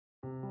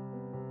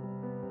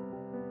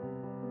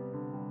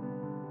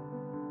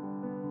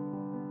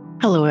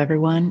Hello,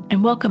 everyone,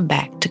 and welcome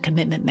back to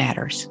Commitment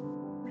Matters.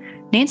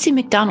 Nancy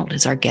McDonald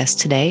is our guest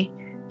today,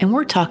 and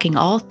we're talking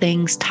all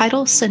things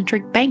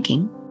title-centric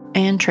banking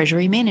and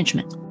treasury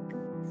management.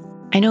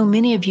 I know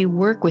many of you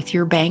work with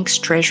your bank's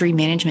treasury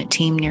management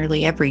team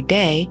nearly every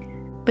day,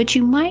 but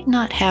you might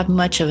not have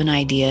much of an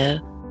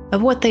idea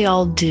of what they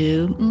all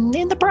do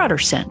in the broader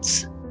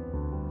sense.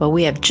 Well,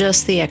 we have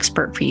just the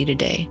expert for you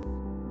today.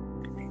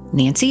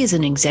 Nancy is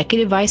an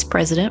executive vice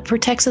president for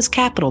Texas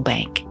Capital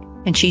Bank,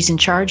 and she's in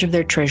charge of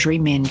their treasury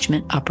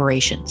management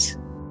operations.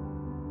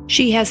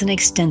 She has an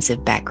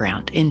extensive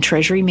background in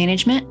treasury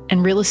management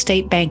and real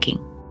estate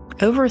banking,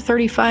 over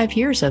 35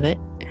 years of it,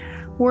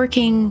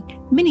 working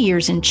many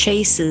years in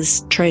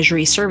Chase's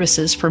treasury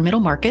services for middle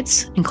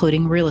markets,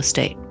 including real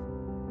estate.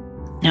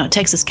 Now, at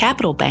Texas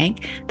Capital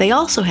Bank, they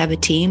also have a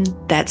team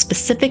that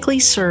specifically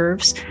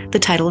serves the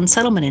title and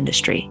settlement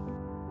industry,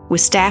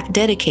 with staff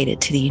dedicated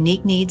to the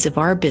unique needs of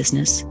our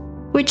business,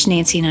 which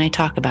Nancy and I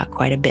talk about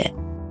quite a bit.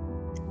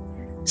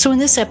 So in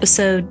this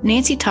episode,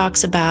 Nancy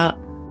talks about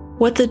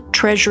what the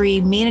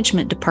treasury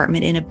management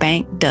department in a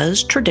bank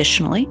does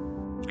traditionally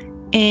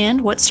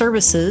and what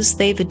services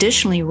they've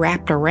additionally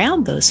wrapped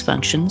around those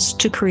functions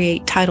to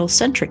create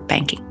title-centric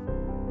banking.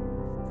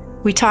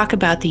 We talk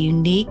about the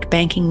unique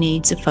banking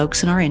needs of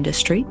folks in our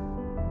industry.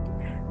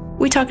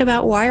 We talk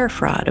about wire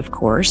fraud, of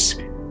course,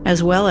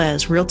 as well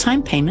as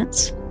real-time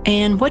payments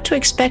and what to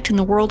expect in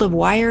the world of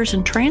wires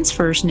and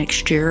transfers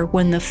next year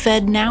when the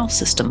FedNow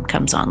system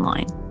comes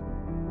online.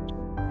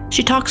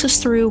 She talks us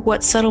through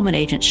what settlement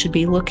agents should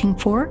be looking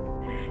for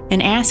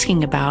and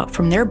asking about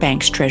from their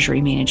bank's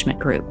treasury management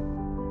group.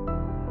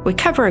 We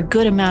cover a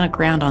good amount of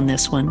ground on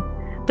this one,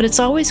 but it's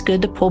always good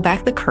to pull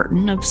back the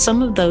curtain of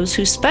some of those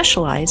who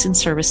specialize in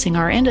servicing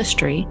our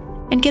industry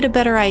and get a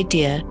better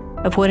idea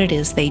of what it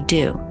is they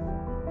do.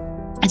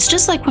 It's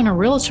just like when a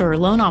realtor or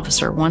loan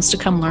officer wants to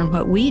come learn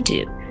what we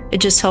do. It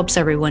just helps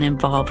everyone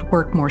involved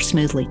work more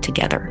smoothly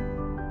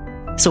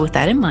together. So with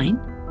that in mind,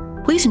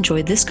 please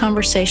enjoy this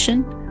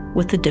conversation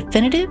with the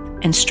definitive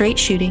and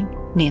straight-shooting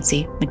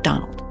Nancy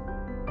McDonald.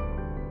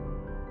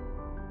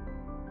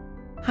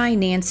 Hi,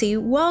 Nancy.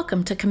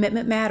 Welcome to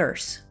Commitment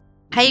Matters.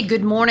 Hey,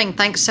 good morning.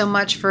 Thanks so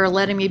much for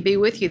letting me be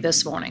with you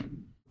this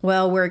morning.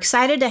 Well, we're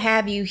excited to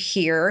have you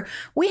here.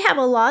 We have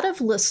a lot of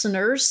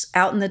listeners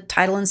out in the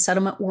title and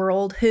settlement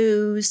world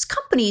whose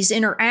companies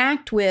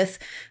interact with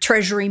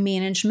treasury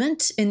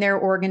management in their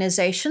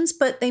organizations,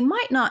 but they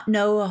might not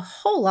know a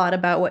whole lot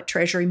about what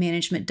treasury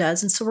management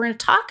does. And so we're going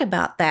to talk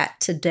about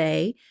that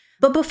today.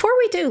 But before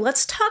we do,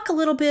 let's talk a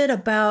little bit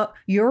about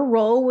your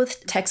role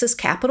with Texas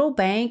Capital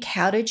Bank.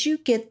 How did you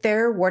get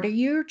there? What are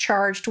you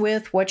charged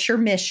with? What's your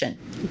mission?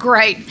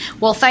 Great.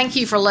 Well, thank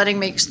you for letting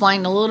me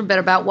explain a little bit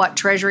about what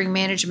treasury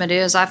management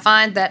is. I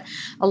find that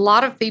a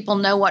lot of people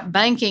know what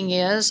banking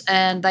is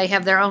and they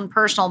have their own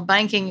personal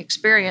banking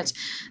experience,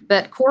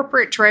 but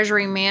corporate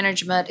treasury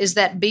management is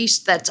that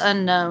beast that's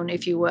unknown,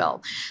 if you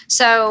will.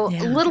 So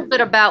a little bit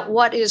about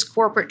what is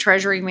corporate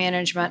treasury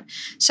management.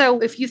 So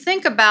if you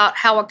think about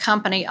how a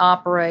company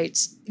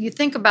operates, you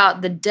think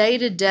about the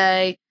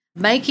day-to-day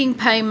making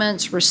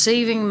payments,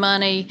 receiving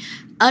money,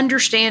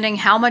 understanding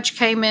how much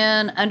came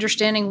in,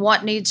 understanding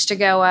what needs to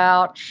go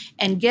out,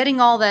 and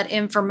getting all that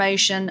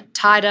information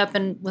tied up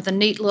in with a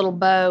neat little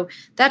bow.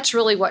 That's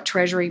really what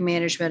treasury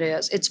management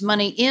is. It's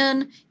money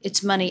in,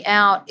 it's money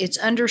out, it's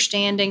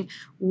understanding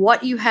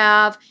what you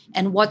have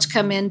and what's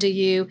come into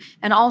you,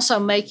 and also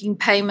making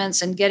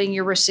payments and getting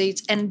your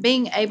receipts and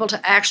being able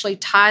to actually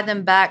tie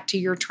them back to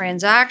your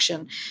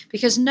transaction,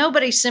 because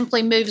nobody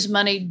simply moves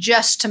money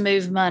just to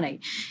move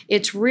money.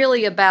 It's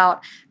really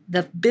about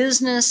the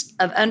business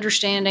of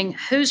understanding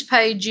who's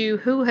paid you,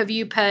 who have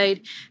you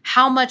paid,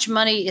 how much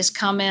money is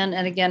come in,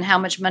 and again, how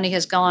much money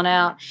has gone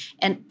out,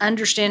 and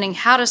understanding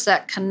how does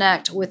that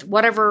connect with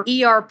whatever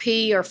ERP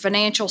or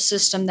financial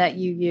system that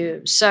you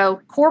use. So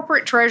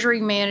corporate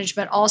treasury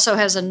management also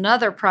has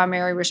another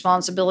primary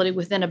responsibility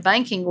within a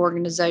banking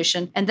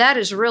organization, and that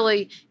is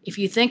really, if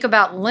you think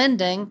about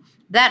lending,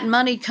 that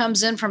money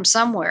comes in from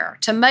somewhere.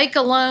 To make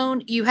a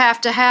loan, you have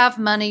to have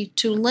money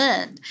to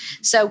lend.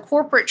 So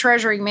corporate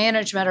treasury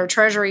management or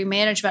treasury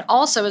management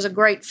also is a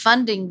great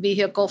funding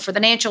vehicle for the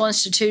financial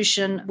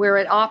institution where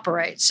it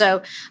operates.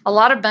 So a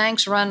lot of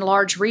banks run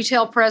large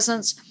retail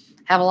presence,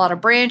 have a lot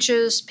of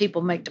branches,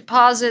 people make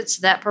deposits,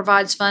 that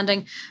provides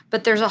funding.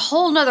 But there's a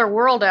whole nother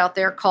world out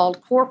there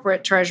called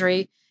corporate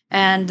treasury,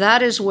 and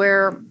that is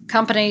where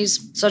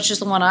companies such as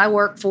the one I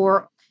work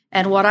for,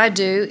 and what I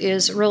do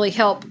is really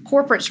help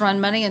corporates run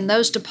money, and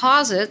those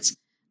deposits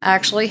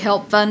actually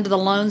help fund the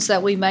loans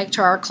that we make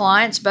to our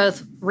clients,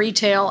 both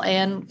retail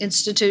and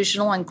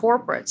institutional and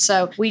corporate.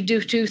 So we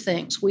do two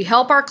things. We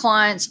help our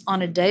clients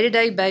on a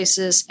day-to-day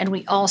basis, and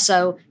we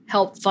also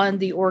help fund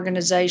the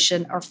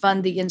organization or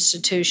fund the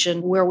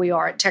institution where we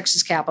are at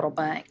Texas Capital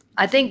Bank.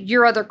 I think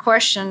your other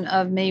question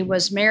of me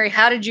was, Mary,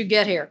 how did you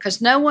get here?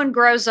 Because no one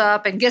grows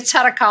up and gets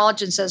out of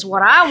college and says,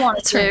 what I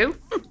want to do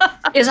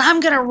is I'm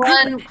going to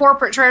run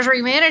corporate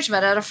treasury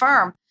management at a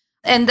firm.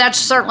 And that's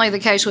certainly the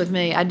case with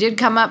me. I did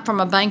come up from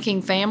a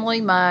banking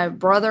family. My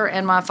brother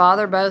and my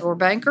father both were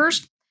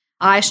bankers.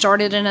 I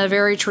started in a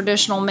very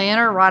traditional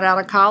manner right out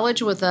of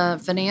college with a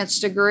finance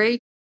degree,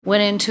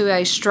 went into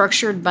a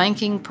structured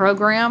banking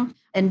program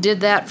and did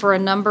that for a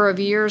number of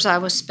years. I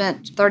was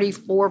spent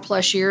 34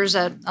 plus years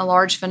at a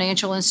large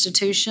financial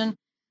institution.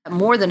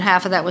 More than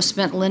half of that was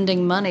spent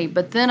lending money.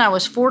 But then I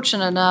was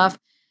fortunate enough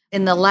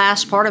in the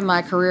last part of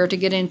my career to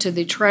get into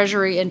the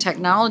treasury and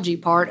technology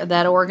part of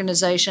that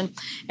organization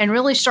and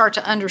really start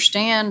to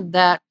understand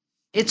that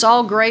it's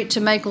all great to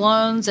make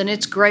loans and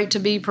it's great to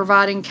be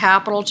providing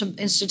capital to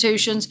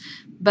institutions,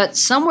 but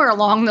somewhere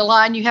along the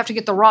line, you have to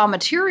get the raw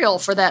material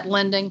for that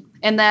lending.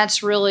 And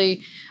that's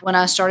really when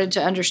I started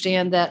to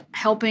understand that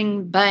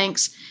helping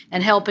banks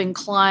and helping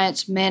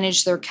clients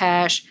manage their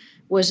cash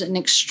was an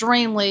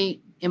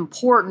extremely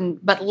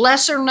important but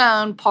lesser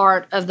known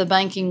part of the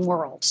banking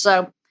world.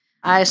 So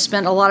I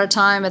spent a lot of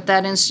time at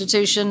that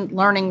institution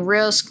learning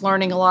risk,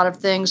 learning a lot of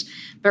things,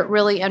 but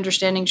really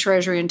understanding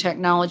treasury and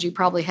technology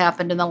probably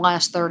happened in the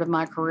last third of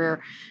my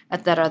career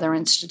at that other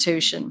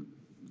institution.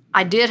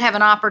 I did have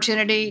an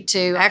opportunity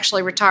to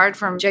actually retire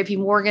from JP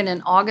Morgan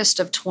in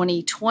August of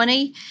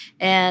 2020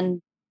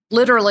 and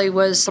literally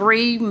was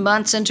 3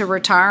 months into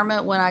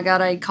retirement when I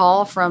got a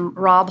call from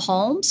Rob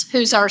Holmes,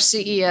 who's our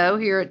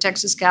CEO here at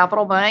Texas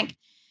Capital Bank.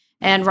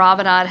 And Rob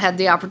and I had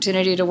the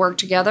opportunity to work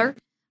together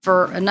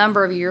for a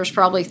number of years,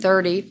 probably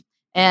 30.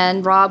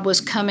 And Rob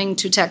was coming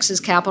to Texas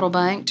Capital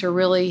Bank to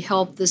really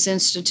help this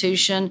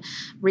institution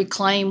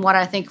reclaim what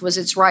I think was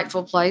its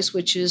rightful place,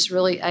 which is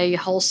really a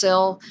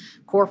wholesale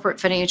corporate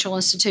financial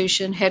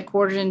institution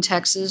headquartered in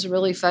Texas,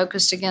 really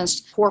focused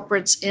against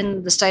corporates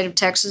in the state of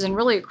Texas and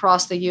really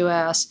across the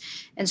U.S.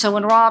 And so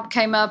when Rob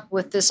came up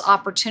with this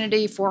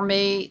opportunity for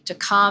me to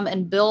come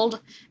and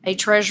build a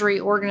treasury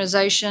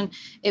organization,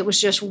 it was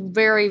just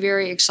very,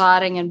 very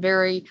exciting and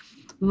very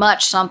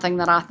much something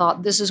that I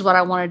thought, this is what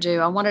I want to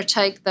do. I want to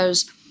take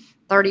those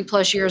 30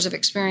 plus years of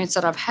experience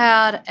that I've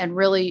had and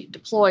really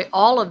deploy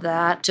all of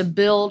that to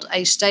build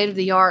a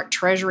state-of-the-art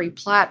treasury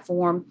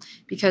platform.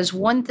 Because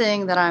one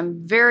thing that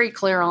I'm very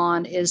clear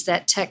on is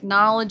that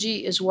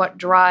technology is what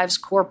drives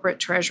corporate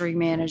treasury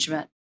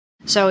management.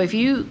 So if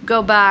you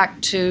go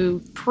back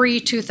to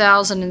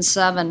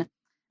pre-2007,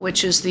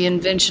 which is the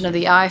invention of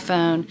the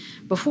iPhone.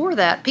 Before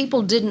that,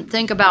 people didn't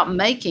think about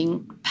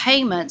making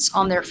payments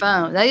on their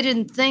phone. They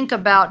didn't think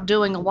about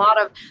doing a lot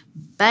of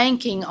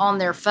banking on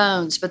their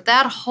phones. But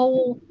that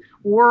whole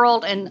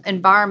world and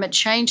environment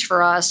changed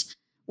for us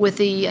with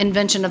the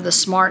invention of the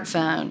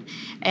smartphone.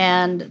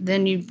 And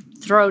then you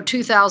throw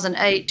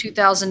 2008,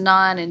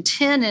 2009, and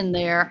 10 in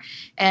there,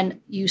 and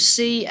you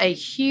see a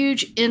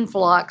huge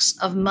influx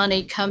of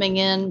money coming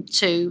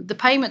into the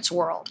payments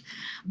world.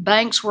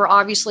 Banks were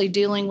obviously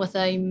dealing with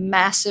a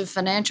massive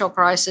financial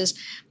crisis,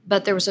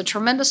 but there was a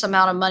tremendous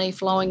amount of money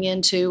flowing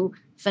into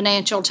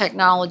financial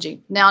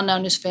technology, now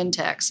known as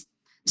fintechs.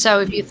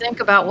 So if you think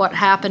about what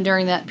happened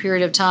during that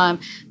period of time,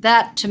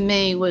 that to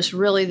me was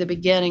really the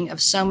beginning of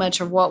so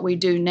much of what we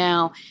do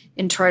now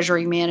in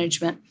treasury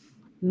management,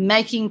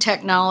 making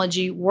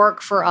technology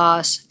work for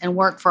us and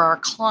work for our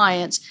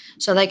clients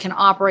so they can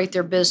operate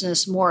their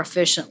business more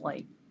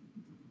efficiently.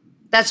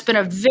 That's been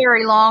a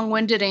very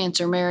long-winded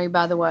answer, Mary,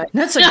 by the way.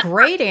 That's a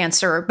great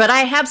answer, but I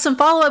have some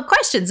follow-up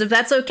questions if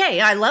that's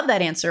okay. I love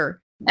that answer.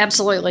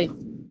 Absolutely.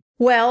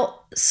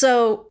 Well,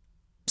 so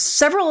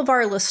several of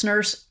our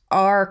listeners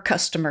are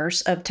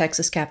customers of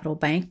Texas Capital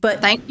Bank, but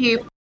thank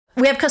you.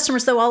 We have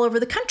customers, though, all over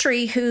the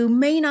country who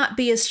may not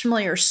be as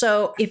familiar.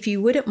 So if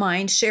you wouldn't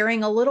mind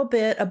sharing a little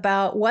bit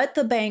about what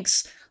the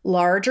bank's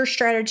larger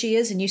strategy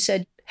is, and you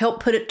said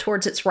help put it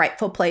towards its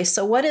rightful place.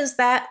 So what is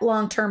that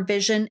long-term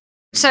vision?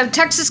 So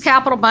Texas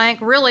Capital Bank,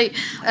 really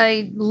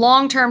a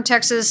long-term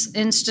Texas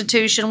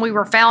institution. We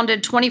were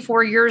founded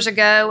 24 years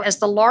ago as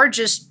the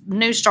largest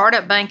new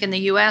startup bank in the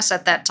U.S.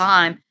 at that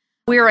time.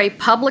 We are a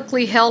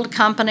publicly held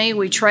company.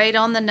 We trade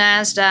on the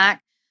NASDAQ.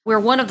 We're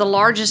one of the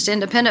largest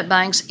independent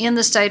banks in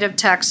the state of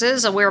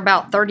Texas. We're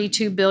about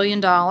 $32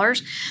 billion.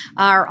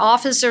 Our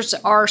offices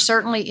are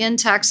certainly in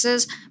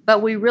Texas,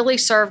 but we really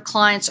serve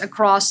clients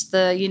across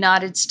the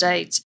United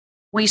States.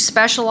 We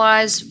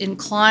specialize in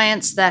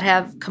clients that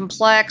have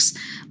complex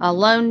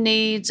loan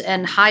needs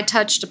and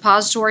high-touch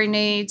depository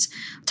needs.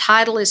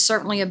 Title is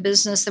certainly a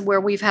business where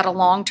we've had a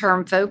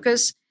long-term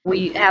focus.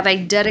 We have a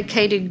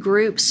dedicated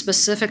group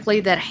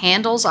specifically that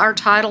handles our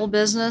title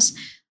business.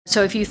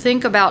 So if you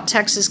think about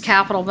Texas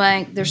Capital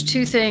Bank, there's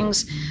two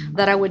things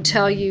that I would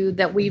tell you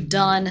that we've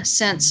done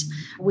since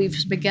we've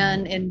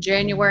begun in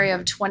January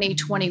of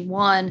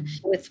 2021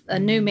 with a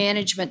new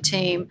management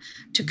team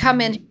to come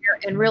in here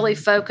and really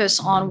focus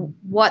on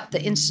what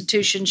the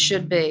institution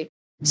should be.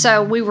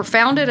 So we were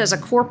founded as a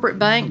corporate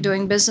bank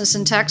doing business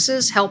in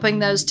Texas, helping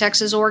those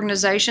Texas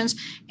organizations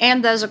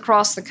and those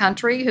across the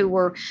country who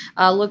were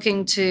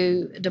looking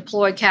to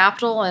deploy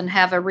capital and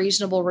have a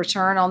reasonable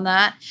return on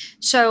that.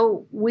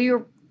 So we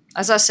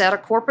as I said, a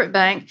corporate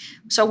bank.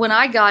 So when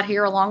I got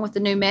here, along with the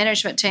new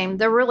management team,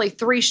 there were really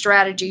three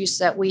strategies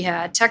that we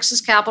had.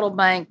 Texas Capital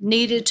Bank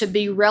needed to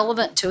be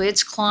relevant to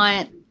its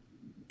client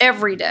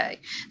every day.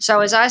 So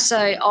as I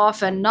say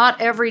often,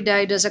 not every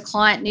day does a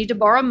client need to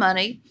borrow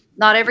money.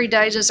 Not every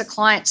day does a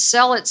client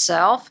sell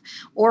itself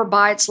or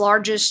buy its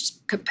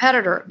largest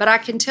competitor. But I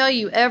can tell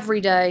you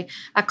every day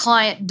a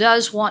client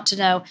does want to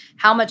know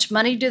how much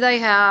money do they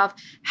have,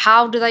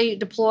 how do they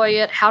deploy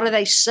it, how do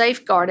they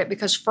safeguard it,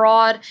 because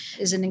fraud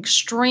is an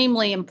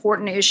extremely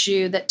important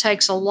issue that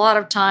takes a lot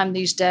of time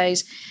these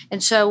days.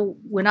 And so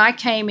when I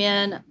came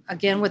in,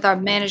 again with our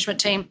management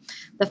team,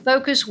 the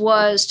focus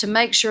was to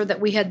make sure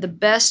that we had the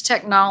best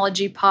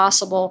technology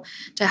possible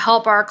to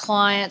help our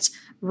clients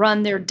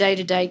run their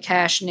day-to-day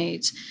cash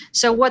needs.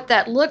 So what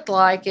that looked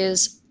like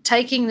is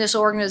taking this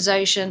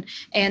organization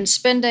and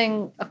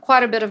spending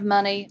quite a bit of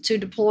money to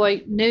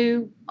deploy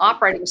new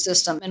operating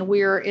system. And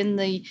we're in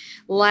the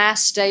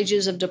last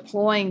stages of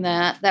deploying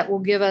that will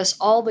give us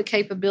all the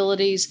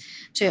capabilities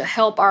to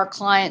help our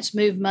clients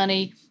move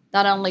money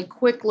not only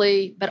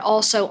quickly, but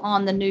also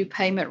on the new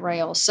payment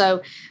rails.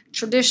 So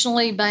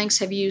traditionally, banks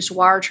have used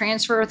wire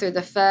transfer through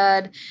the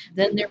Fed.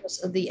 Then there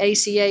was the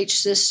ACH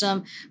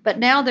system. But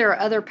now there are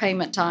other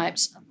payment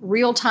types.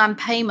 Real-time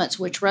payments,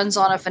 which runs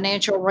on a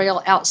financial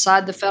rail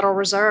outside the Federal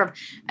Reserve,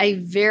 a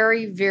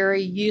very,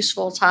 very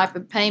useful type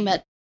of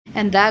payment.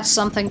 And that's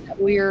something that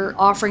we're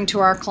offering to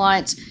our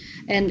clients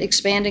and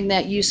expanding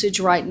that usage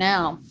right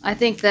now. I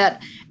think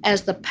that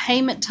as the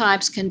payment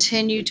types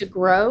continue to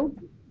grow,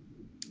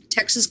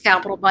 Texas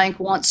Capital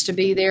Bank wants to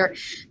be there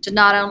to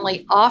not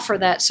only offer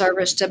that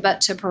service, but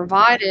to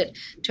provide it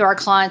to our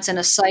clients in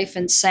a safe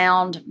and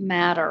sound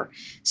manner.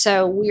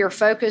 So we are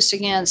focused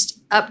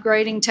against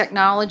upgrading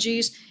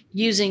technologies,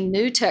 using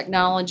new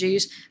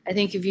technologies. I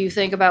think if you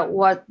think about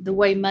what the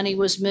way money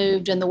was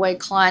moved and the way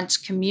clients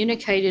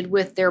communicated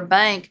with their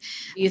bank,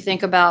 you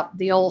think about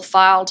the old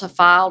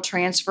file-to-file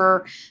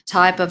transfer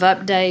type of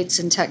updates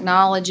and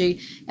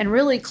technology. And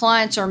really,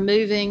 clients are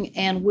moving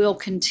and will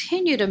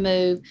continue to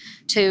move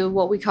to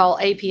what we call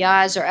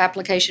APIs, or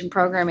application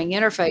programming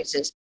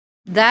interfaces.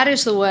 That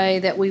is the way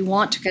that we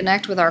want to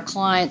connect with our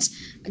clients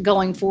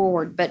going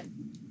forward. But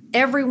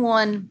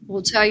everyone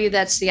will tell you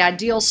that's the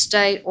ideal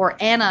state or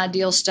an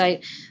ideal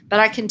state, but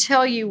I can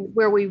tell you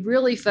where we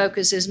really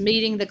focus is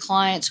meeting the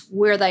clients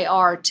where they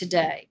are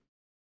today.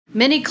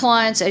 Many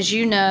clients, as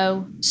you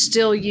know,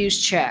 still use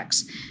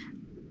checks.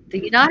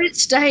 The United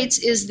States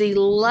is the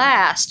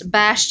last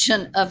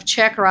bastion of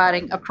check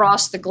writing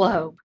across the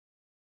globe.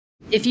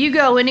 If you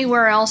go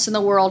anywhere else in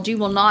the world, you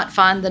will not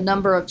find the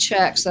number of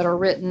checks that are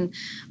written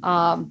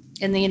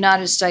in the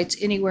United States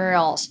anywhere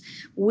else.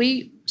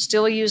 We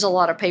still use a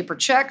lot of paper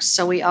checks,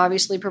 so we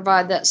obviously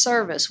provide that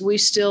service. We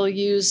still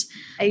use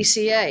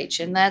ACH,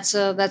 and that's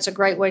a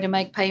great way to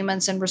make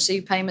payments and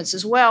receive payments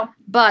as well.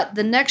 But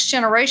the next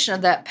generation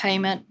of that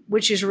payment,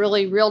 which is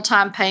really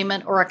real-time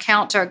payment or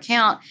account to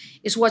account,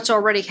 is what's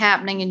already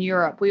happening in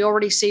Europe. We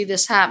already see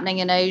this happening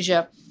in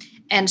Asia.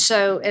 And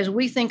so as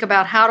we think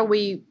about how do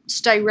we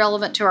stay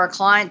relevant to our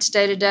clients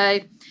day to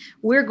day,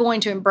 we're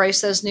going to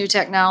embrace those new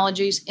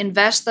technologies,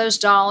 invest those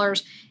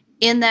dollars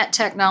in that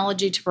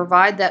technology to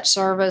provide that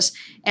service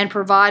and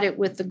provide it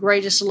with the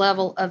greatest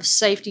level of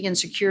safety and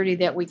security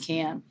that we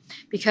can.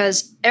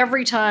 Because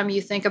every time you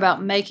think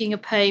about making a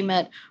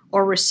payment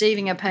or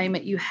receiving a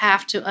payment, you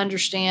have to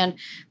understand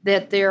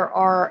that there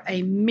are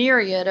a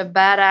myriad of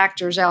bad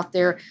actors out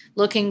there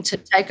looking to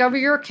take over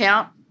your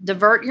account,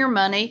 divert your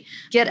money,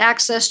 get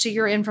access to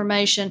your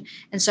information.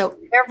 And so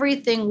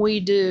everything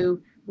we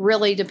do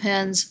really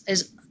depends,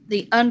 as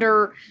the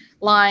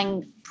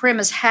underlying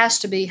premise has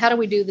to be, how do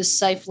we do this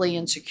safely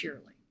and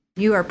securely?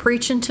 You are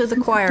preaching to the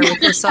choir with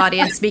this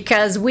audience,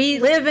 because we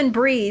live and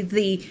breathe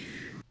the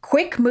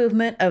quick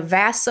movement of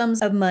vast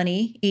sums of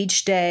money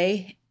each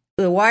day.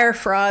 The wire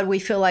fraud, we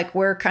feel like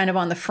we're kind of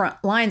on the front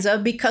lines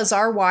of, because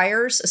our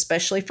wires,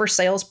 especially for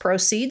sales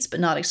proceeds, but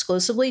not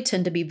exclusively,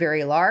 tend to be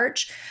very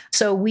large.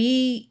 So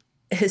we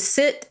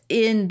sit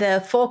in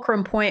the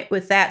fulcrum point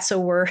with that. So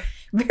we're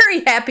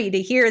very happy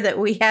to hear that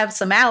we have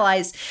some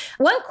allies.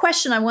 One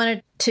question I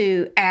wanted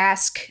to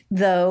ask,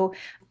 though,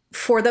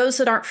 for those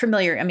that aren't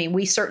familiar, I mean,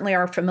 we certainly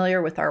are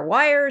familiar with our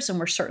wires, and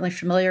we're certainly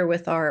familiar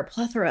with our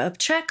plethora of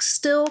checks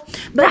still,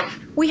 but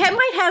we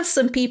might have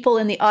some people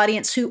in the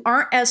audience who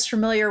aren't as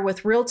familiar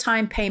with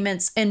real-time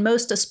payments, and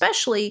most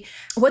especially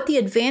what the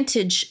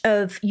advantage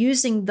of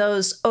using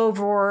those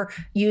over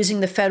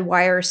using the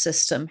Fedwire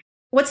system.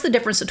 What's the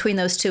difference between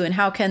those two, and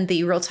how can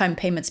the real-time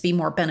payments be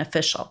more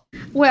beneficial?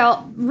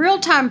 Well,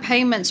 real-time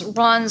payments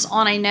runs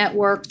on a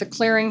network, the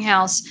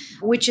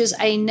Clearinghouse, which is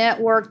a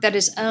network that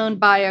is owned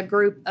by a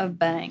group of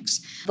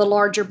banks, the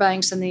larger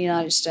banks in the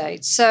United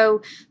States.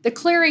 So the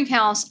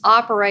Clearinghouse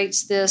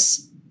operates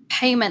this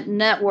payment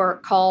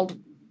network called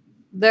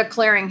the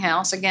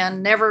Clearinghouse.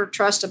 Again, never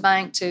trust a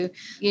bank to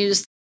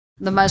use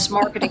the most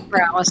marketing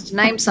prowess to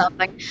name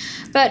something.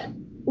 But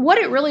what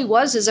it really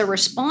was is a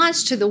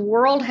response to the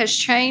world has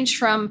changed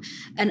from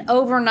an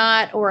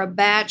overnight or a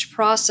batch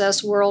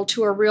process world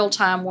to a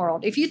real-time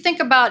world. If you think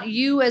about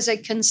you as a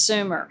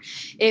consumer,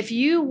 if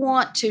you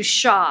want to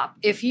shop,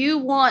 if you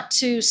want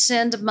to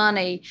send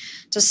money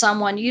to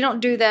someone, you don't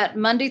do that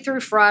Monday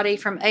through Friday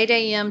from 8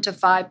 a.m. to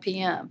 5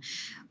 p.m.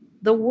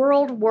 The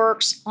world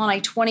works on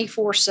a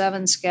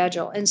 24/7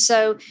 schedule. And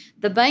so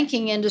the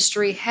banking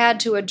industry had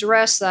to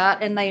address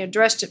that, and they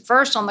addressed it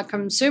first on the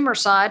consumer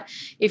side.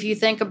 If you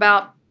think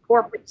about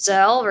corporate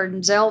Zelle or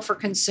Zelle for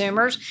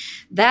consumers,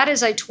 that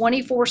is a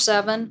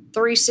 24/7,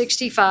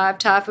 365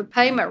 type of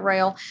payment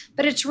rail,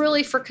 but it's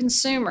really for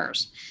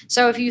consumers.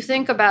 So if you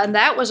think about, and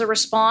that was a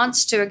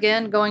response to,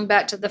 again, going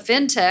back to the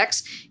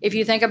fintechs, if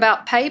you think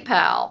about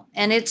PayPal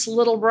and its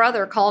little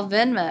brother called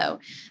Venmo,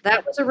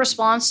 that was a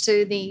response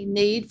to the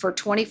need for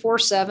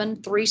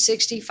 24/7,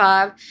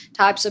 365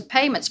 types of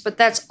payments, but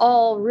that's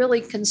all really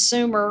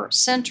consumer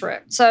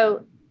centric.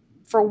 So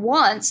for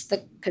once,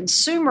 the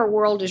consumer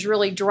world is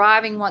really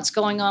driving what's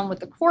going on with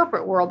the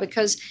corporate world,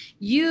 because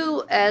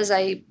you as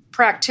a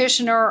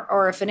practitioner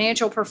or a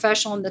financial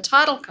professional in the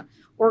title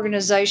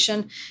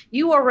organization,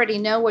 you already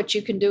know what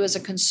you can do as a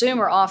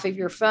consumer off of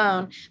your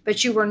phone,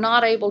 but you were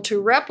not able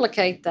to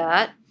replicate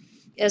that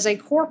as a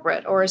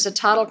corporate or as a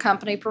title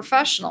company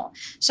professional.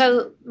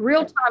 So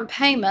real-time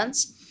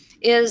payments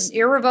is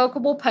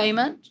irrevocable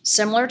payment,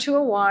 similar to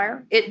a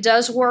wire. It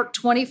does work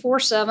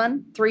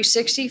 24/7,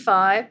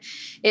 365.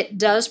 It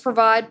does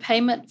provide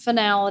payment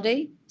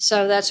finality,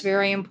 so that's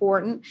very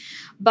important.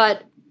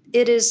 But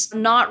it is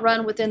not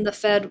run within the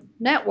Fed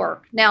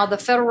network. Now, the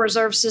Federal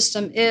Reserve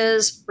System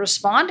is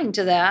responding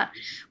to that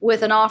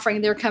with an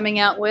offering they're coming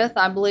out with,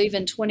 I believe,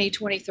 in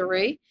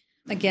 2023.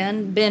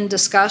 Again, been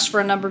discussed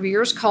for a number of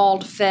years,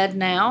 called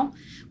FedNow,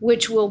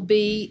 which will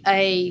be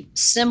a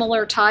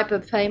similar type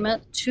of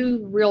payment to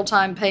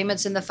real-time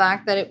payments in the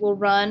fact that it will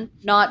run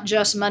not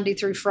just Monday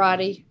through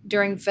Friday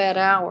during Fed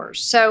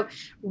hours. So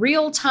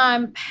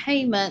real-time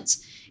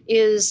payments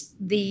is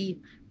the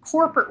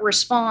corporate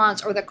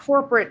response, or the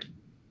corporate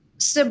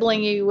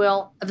sibling, you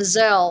will, of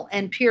Zelle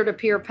and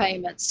peer-to-peer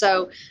payments.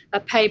 So a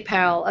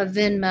PayPal, a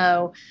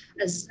Venmo,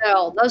 a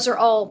Zelle, those are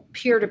all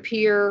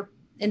peer-to-peer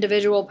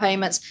individual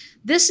payments.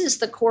 This is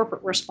the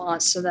corporate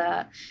response to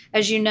that.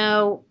 As you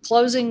know,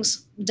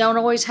 closings don't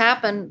always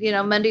happen,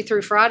 Monday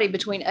through Friday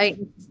between 8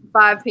 and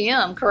 5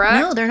 p.m., correct?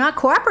 No, they're not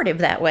cooperative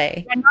that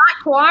way. They're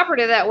not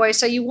cooperative that way.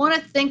 So you want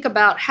to think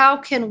about, how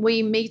can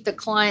we meet the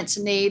client's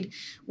need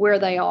where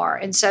they are?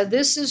 And so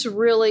this is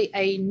really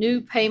a new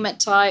payment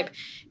type.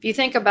 If you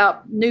think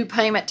about new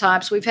payment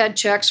types, we've had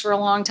checks for a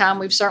long time.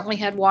 We've certainly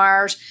had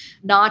wires.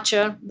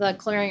 NACHA,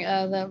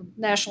 the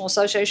National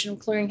Association of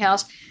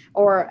Clearinghouse,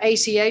 or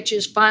ACH,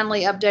 has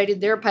finally updated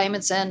their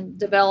payments and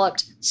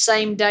developed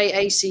same-day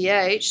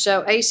ACH.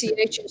 So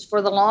ACHs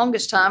for the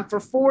longest time, for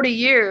 40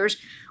 years,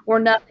 were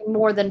nothing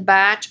more than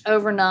batch,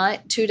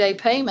 overnight, 2-day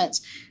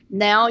payments.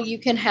 Now you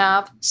can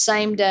have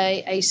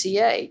same-day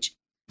ACH.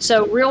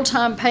 So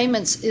real-time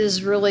payments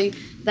is really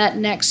that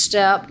next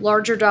step,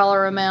 larger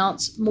dollar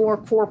amounts, more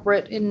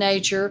corporate in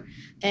nature,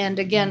 and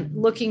again,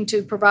 looking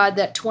to provide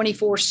that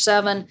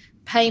 24/7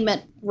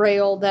 payment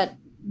rail that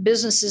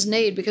businesses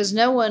need, because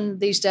no one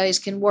these days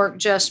can work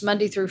just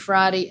Monday through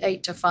Friday,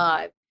 8 to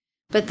 5.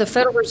 But the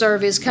Federal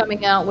Reserve is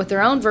coming out with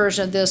their own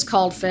version of this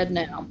called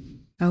FedNow.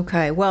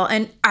 Okay, well,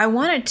 and I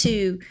wanted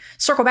to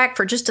circle back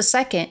for just a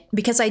second,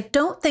 because I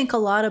don't think a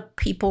lot of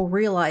people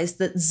realize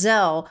that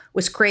Zelle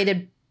was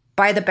created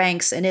by the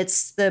banks, and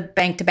it's the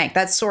bank to bank.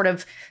 That's sort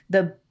of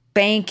the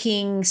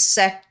banking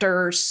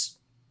sector's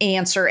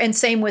answer. And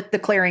same with the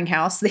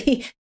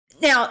clearinghouse.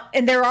 Now,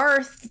 and there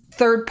are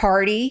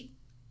third-party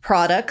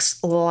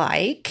products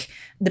like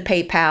the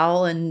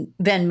PayPal and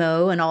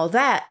Venmo and all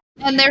that.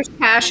 And there's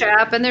Cash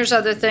App and there's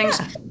other things.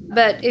 Yeah.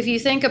 But if you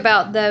think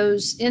about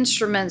those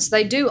instruments,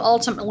 they do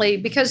ultimately,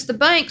 because the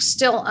banks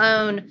still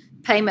own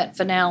payment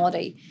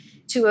finality.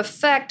 To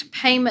affect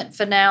payment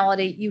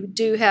finality, you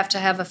do have to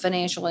have a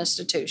financial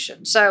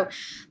institution. So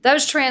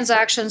those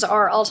transactions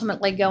are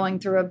ultimately going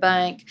through a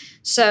bank.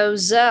 So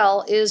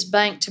Zelle is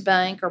bank to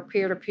bank or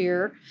peer to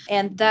peer.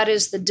 And that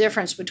is the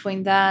difference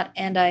between that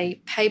and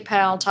a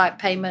PayPal type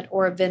payment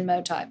or a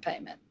Venmo type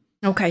payment.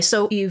 Okay,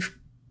 so you've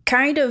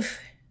kind of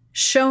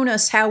shown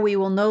us how we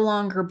will no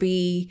longer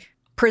be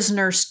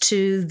prisoners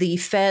to the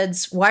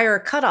Fed's wire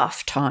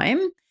cutoff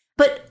time.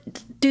 But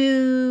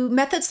do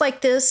methods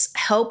like this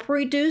help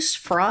reduce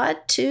fraud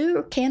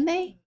too? Can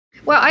they?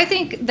 Well, I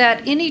think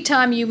that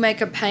anytime you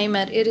make a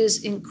payment, it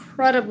is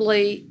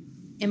incredibly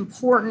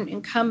important,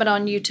 incumbent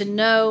on you to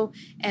know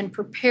and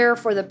prepare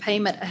for the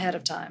payment ahead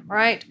of time,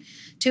 right?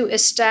 To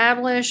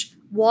establish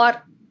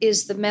what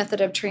is the method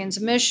of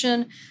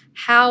transmission,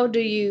 how do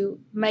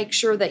you make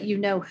sure that you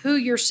know who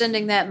you're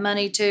sending that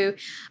money to,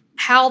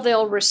 how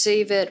they'll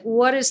receive it,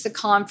 what is the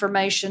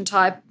confirmation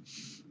type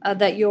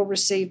that you'll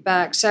receive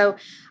back. So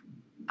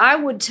I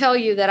would tell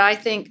you that I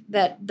think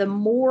that the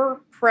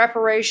more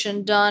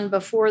preparation done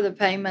before the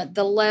payment,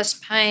 the less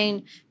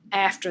pain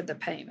after the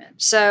payment.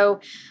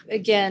 So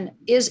again,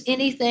 is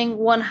anything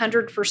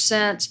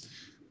 100%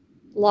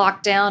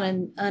 locked down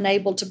and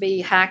unable to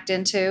be hacked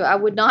into. I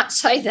would not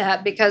say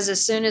that, because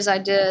as soon as I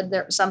did,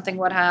 something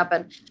would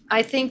happen.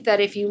 I think that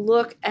if you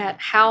look at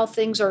how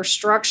things are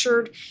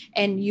structured,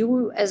 and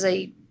you as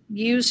a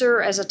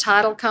user, as a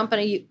title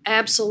company, you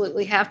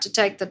absolutely have to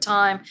take the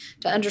time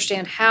to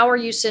understand, how are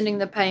you sending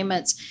the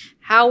payments?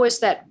 How is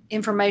that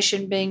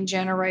information being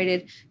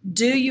generated?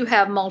 Do you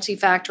have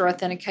multi-factor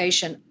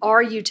authentication?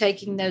 Are you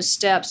taking those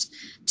steps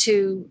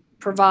to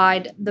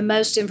provide the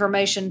most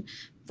information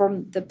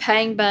from the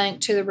paying bank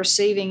to the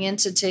receiving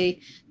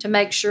entity to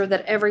make sure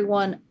that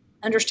everyone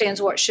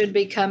understands what should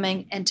be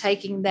coming and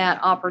taking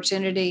that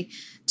opportunity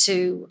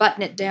to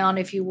button it down,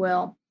 if you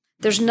will?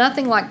 There's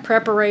nothing like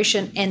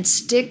preparation and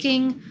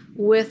sticking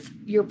with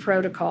your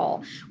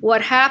protocol.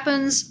 What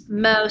happens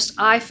most,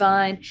 I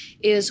find,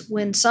 is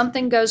when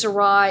something goes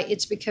awry,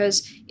 it's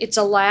because it's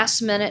a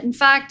last minute. In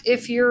fact,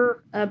 if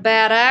you're a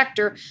bad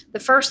actor, the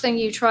first thing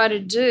you try to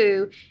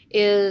do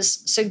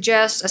is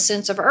suggest a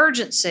sense of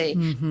urgency.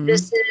 Mm-hmm.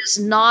 This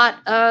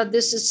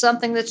is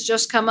something that's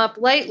just come up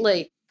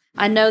lately.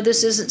 I know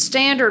this isn't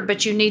standard,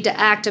 but you need to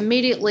act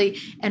immediately,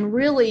 and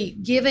really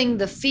giving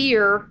the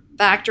fear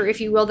factor, if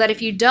you will, that if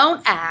you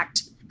don't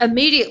act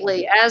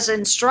immediately as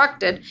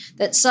instructed,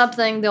 that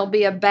there'll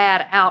be a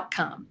bad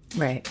outcome.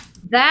 Right.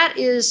 That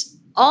is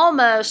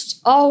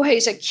almost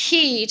always a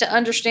key to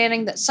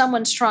understanding that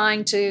someone's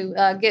trying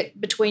to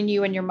get between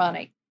you and your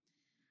money.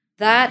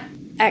 That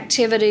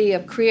activity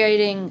of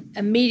creating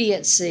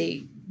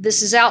immediacy,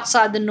 this is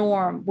outside the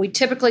norm. We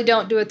typically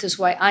don't do it this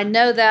way. I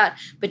know that,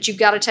 but you've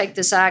got to take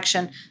this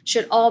action.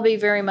 Should all be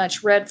very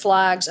much red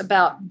flags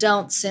about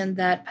don't send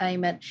that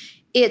payment.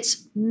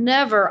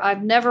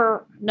 I've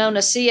never known a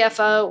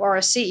CFO or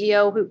a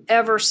CEO who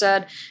ever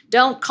said,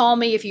 don't call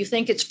me if you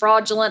think it's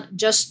fraudulent,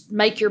 just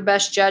make your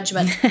best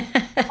judgment.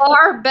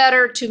 Far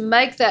better to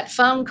make that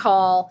phone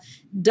call,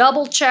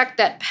 double check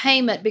that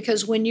payment,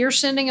 because when you're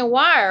sending a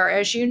wire,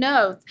 as you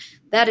know,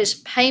 that is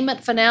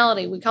payment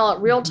finality. We call it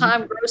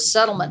real-time gross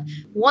settlement.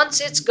 Once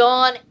it's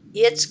gone,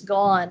 it's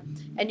gone.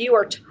 And you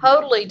are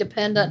totally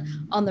dependent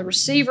on the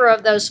receiver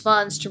of those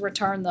funds to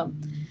return them.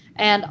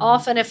 And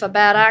often if a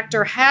bad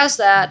actor has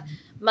that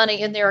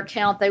money in their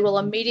account, they will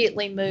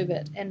immediately move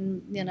it.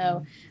 And,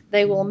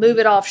 they will move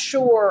it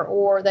offshore,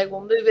 or they will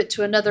move it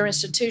to another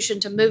institution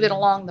to move it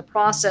along the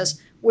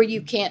process where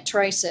you can't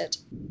trace it.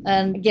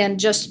 And again,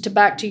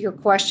 back to your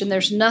question,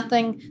 there's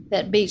nothing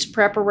that beats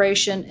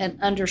preparation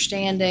and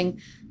understanding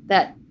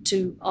that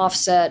to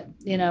offset,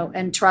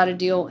 and try to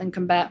deal and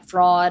combat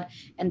fraud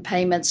and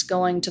payments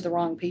going to the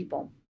wrong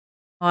people.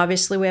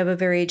 Obviously, we have a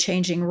very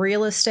changing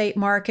real estate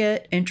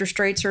market. Interest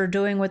rates are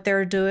doing what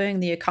they're doing.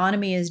 The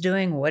economy is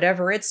doing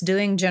whatever it's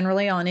doing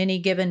generally on any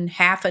given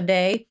half a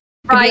day.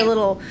 It could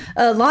be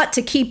a lot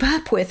to keep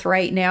up with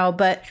right now.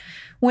 But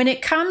when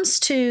it comes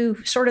to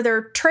sort of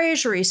their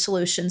treasury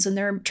solutions and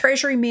their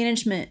treasury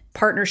management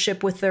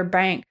partnership with their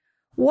bank,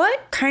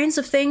 what kinds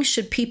of things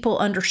should people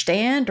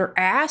understand or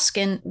ask?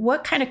 And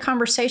what kind of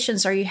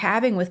conversations are you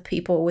having with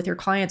people, with your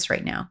clients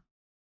right now?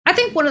 I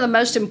think one of the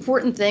most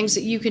important things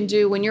that you can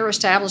do when you're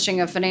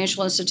establishing a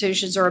financial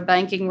institutions or a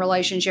banking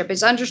relationship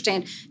is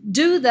understand,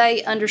 do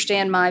they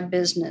understand my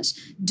business?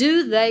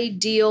 Do they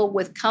deal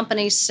with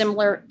companies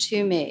similar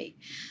to me?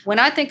 When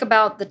I think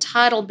about the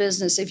title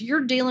business, if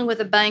you're dealing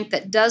with a bank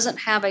that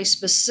doesn't have a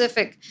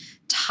specific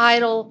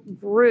title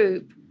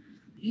group,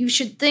 you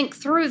should think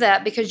through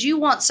that, because you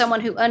want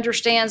someone who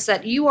understands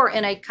that you are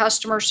in a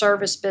customer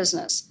service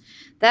business.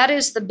 That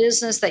is the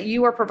business that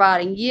you are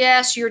providing.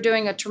 Yes, you're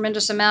doing a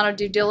tremendous amount of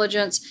due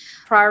diligence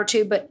prior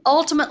to, but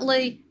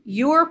ultimately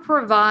you're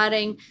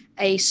providing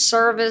a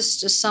service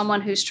to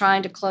someone who's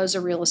trying to close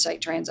a real estate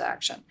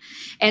transaction.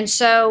 And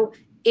so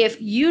if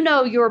you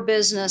know your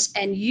business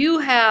and you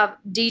have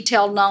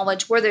detailed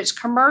knowledge, whether it's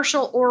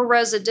commercial or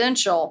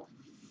residential,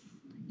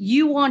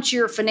 you want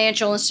your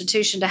financial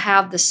institution to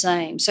have the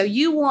same. So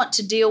you want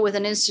to deal with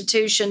an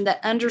institution that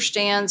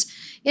understands,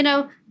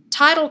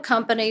 title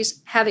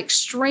companies have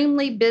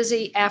extremely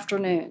busy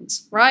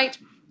afternoons, right?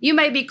 You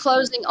may be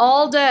closing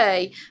all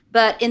day,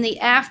 but in the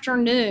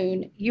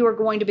afternoon, you are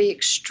going to be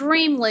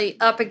extremely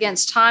up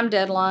against time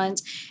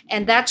deadlines.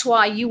 And that's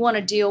why you want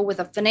to deal with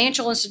a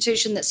financial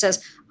institution that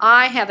says,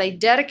 I have a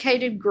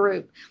dedicated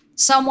group,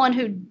 someone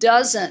who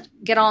doesn't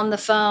get on the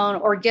phone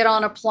or get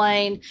on a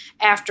plane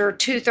after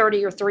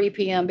 2:30 or 3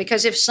 p.m.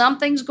 Because if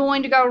something's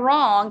going to go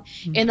wrong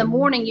in the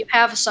morning, you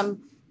have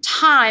some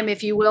time,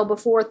 if you will,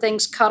 before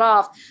things cut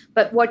off.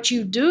 But what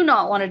you do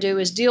not want to do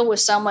is deal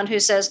with someone who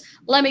says,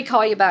 let me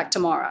call you back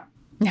tomorrow.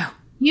 No.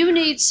 You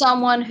need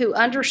someone who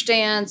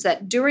understands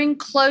that during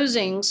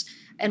closings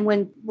and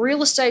when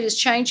real estate is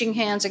changing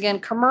hands, again,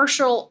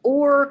 commercial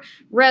or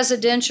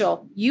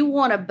residential, you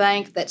want a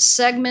bank that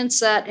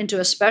segments that into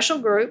a special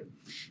group,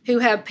 who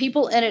have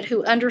people in it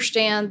who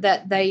understand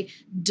that they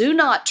do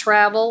not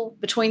travel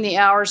between the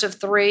hours of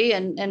 3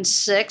 and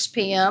 6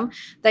 p.m.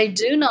 They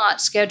do not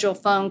schedule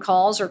phone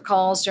calls or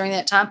calls during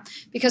that time,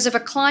 because if a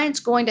client's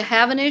going to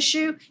have an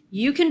issue,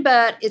 you can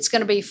bet it's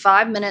going to be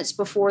 5 minutes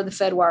before the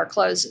Fedwire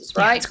closes,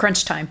 right? Yeah, it's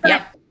crunch time.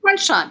 Yeah.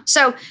 crunch time.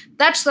 So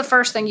that's the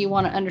first thing you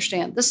want to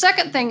understand. The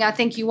second thing I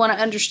think you want to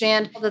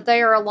understand that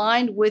they are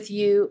aligned with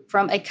you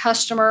from a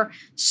customer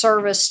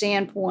service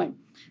standpoint.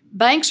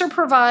 Banks are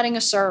providing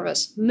a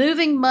service.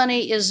 Moving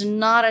money is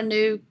not a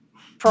new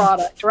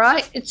product,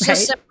 right? It's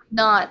just simply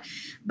not.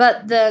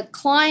 But the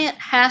client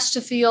has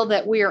to feel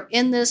that we are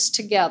in this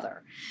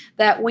together,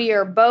 that we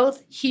are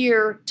both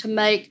here to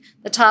make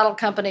the title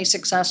company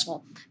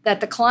successful,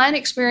 that the client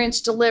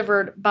experience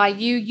delivered by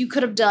you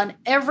could have done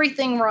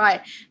everything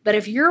right. But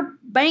if your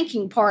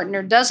banking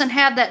partner doesn't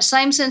have that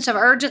same sense of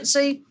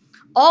urgency,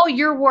 all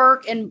your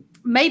work and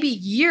maybe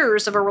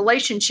years of a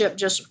relationship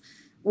just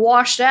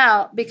washed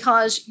out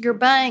because your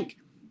bank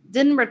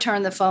didn't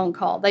return the phone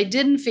call. They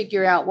didn't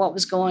figure out what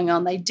was going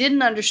on. They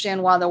didn't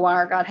understand why the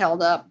wire got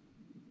held up.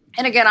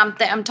 And again,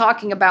 I'm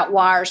talking about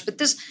wires, but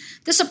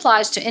this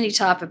applies to any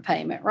type of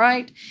payment,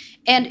 right?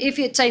 And if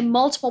it's a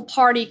multiple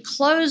party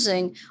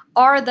closing,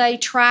 are they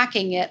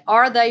tracking it?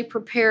 Are they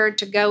prepared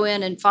to go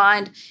in and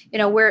find,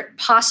 where it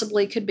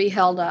possibly could be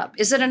held up?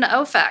 Is it an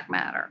OFAC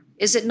matter?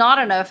 Is it not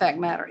an OFAC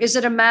matter? Is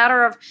it a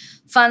matter of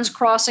funds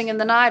crossing in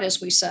the night,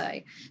 as we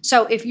say?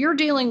 So if you're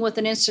dealing with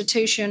an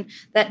institution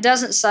that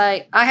doesn't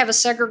say, I have a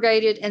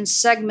segregated and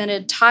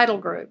segmented title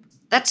group,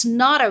 that's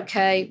not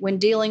okay when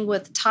dealing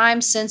with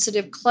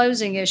time-sensitive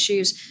closing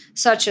issues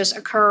such as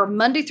occur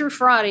Monday through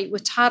Friday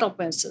with title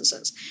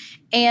businesses,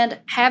 and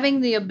having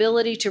the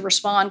ability to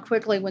respond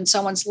quickly when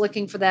someone's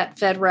looking for that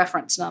Fed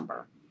reference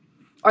number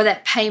or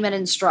that payment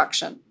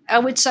instruction. I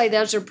would say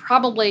those are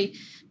probably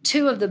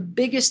two of the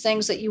biggest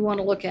things that you want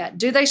to look at.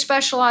 Do they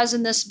specialize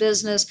in this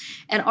business,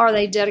 and are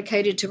they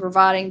dedicated to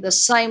providing the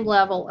same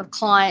level of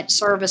client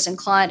service and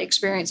client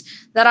experience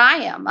that I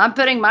am? I'm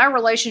putting my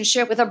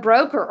relationship with a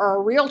broker or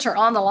a realtor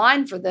on the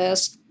line for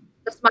this.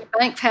 Does my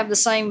bank have the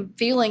same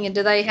feeling, and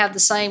do they have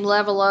the same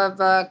level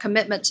of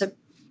commitment to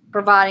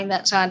providing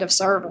that kind of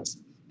service?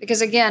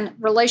 Because again,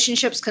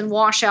 relationships can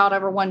wash out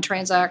over one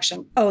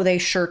transaction. Oh, they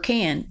sure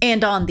can.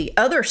 And on the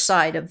other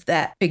side of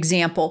that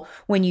example,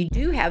 when you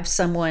do have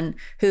someone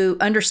who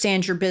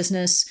understands your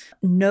business,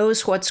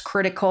 knows what's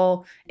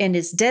critical, and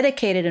is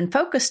dedicated and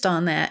focused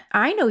on that,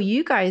 I know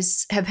you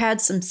guys have had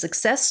some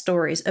success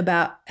stories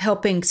about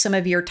helping some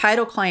of your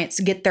title clients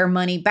get their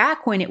money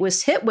back when it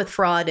was hit with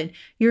fraud. And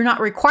you're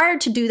not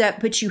required to do that,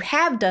 but you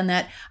have done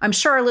that. I'm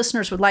sure our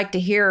listeners would like to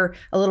hear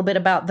a little bit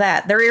about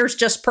that. Their ears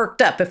just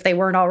perked up if they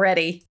weren't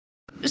already.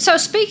 So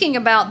speaking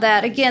about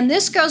that, again,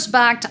 this goes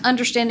back to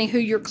understanding who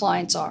your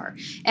clients are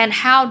and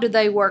how do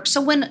they work.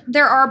 So when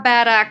there are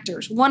bad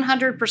actors,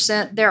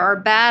 100% there are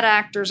bad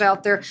actors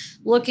out there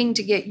looking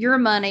to get your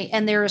money,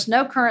 and there is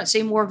no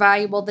currency more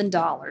valuable than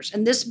dollars.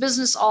 And this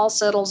business all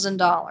settles in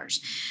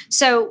dollars.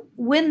 So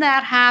when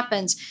that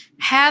happens,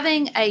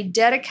 having a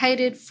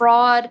dedicated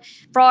fraud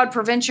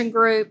prevention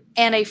group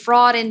and a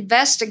fraud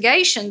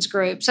investigations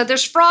group. So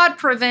there's fraud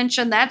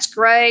prevention. That's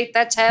great.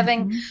 That's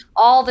having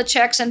all the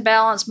checks and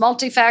balance,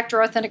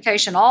 multi-factor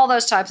authentication, all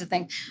those types of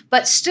things.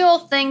 But still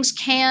things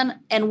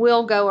can and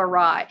will go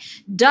awry.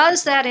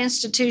 Does that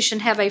institution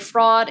have a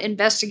fraud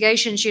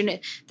investigations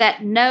unit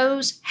that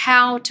knows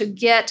how to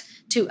get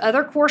to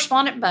other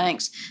correspondent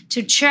banks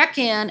to check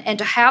in and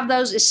to have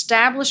those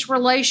established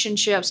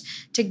relationships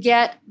to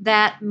get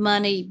that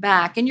money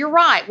back? And you're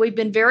right. We've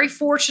been very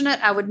fortunate.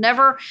 I would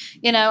never,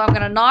 I'm going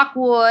to knock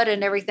wood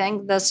and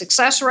everything. The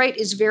success rate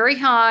is very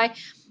high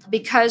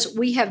because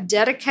we have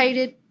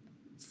dedicated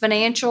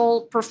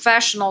financial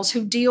professionals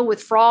who deal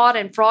with fraud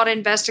and fraud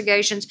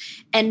investigations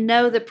and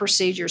know the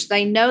procedures.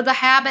 They know the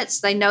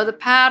habits, they know the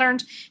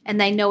patterns, and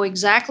they know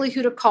exactly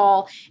who to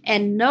call.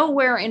 And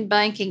nowhere in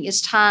banking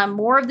is time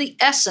more of the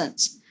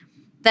essence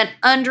than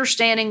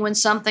understanding when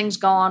something's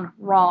gone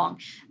wrong.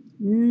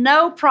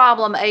 No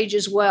problem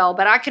ages well,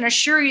 but I can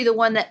assure you the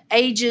one that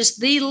ages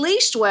the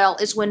least well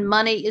is when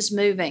money is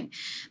moving.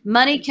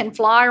 Money can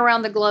fly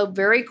around the globe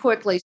very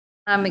quickly.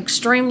 I'm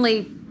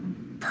extremely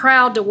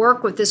proud to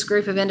work with this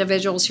group of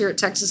individuals here at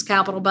Texas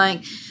Capital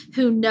Bank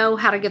who know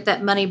how to get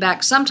that money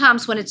back,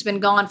 sometimes when it's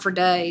been gone for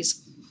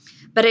days.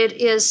 But it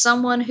is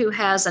someone who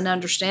has an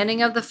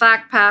understanding of the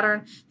fact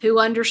pattern, who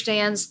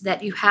understands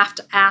that you have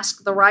to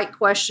ask the right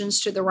questions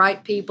to the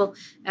right people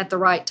at the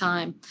right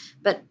time.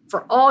 But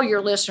for all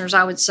your listeners,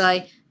 I would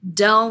say,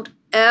 don't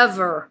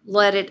ever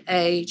let it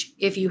age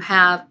if you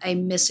have a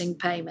missing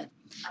payment.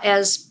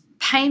 As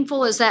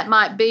painful as that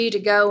might be to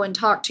go and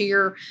talk to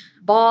your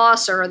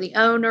boss or the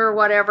owner or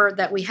whatever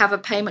that we have a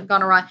payment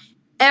gone awry,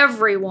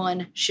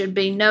 everyone should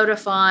be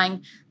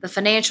notifying the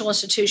financial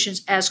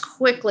institutions as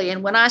quickly.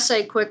 And when I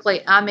say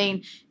quickly, I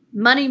mean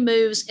money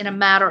moves in a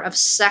matter of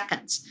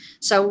seconds.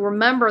 So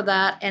remember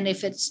that. And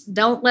if it's,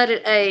 don't let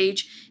it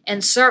age,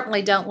 and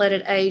certainly don't let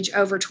it age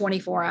over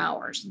 24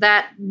 hours.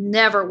 That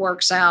never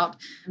works out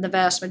the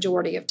vast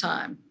majority of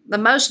time. The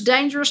most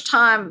dangerous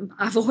time,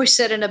 I've always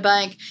said in a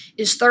bank,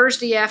 is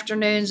Thursday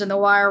afternoons in the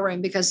wire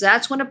room, because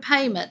that's when a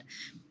payment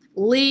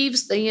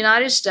leaves the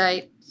United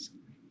States,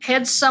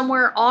 heads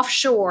somewhere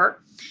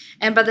offshore,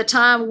 and by the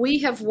time we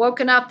have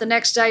woken up the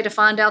next day to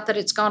find out that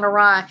it's gone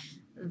awry,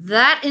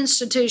 that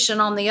institution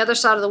on the other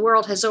side of the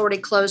world has already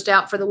closed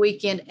out for the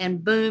weekend,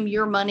 and boom,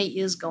 your money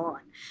is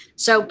gone.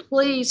 So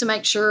please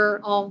make sure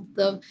all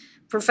the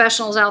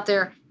professionals out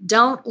there,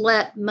 don't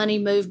let money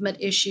movement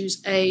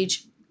issues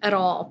age at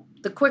all.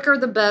 The quicker,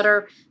 the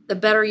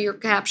better your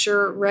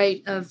capture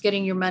rate of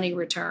getting your money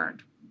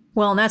returned.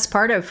 Well, and that's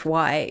part of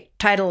why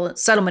title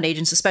settlement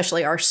agents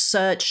especially are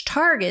such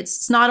targets.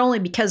 It's not only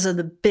because of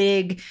the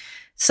big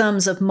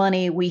sums of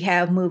money we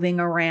have moving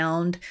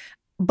around,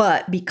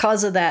 but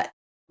because of that,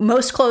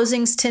 most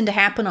closings tend to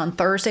happen on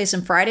Thursdays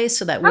and Fridays.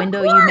 So that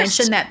window you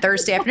mentioned, that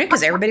Thursday afternoon,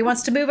 because everybody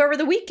wants to move over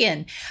the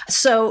weekend.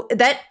 So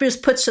that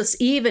just puts us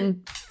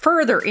even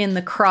further in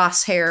the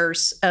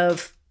crosshairs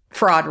of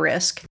fraud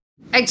risk.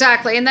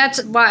 Exactly. And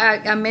that's why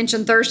I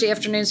mentioned Thursday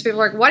afternoons.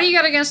 People are like, what do you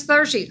got against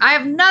Thursday? I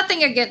have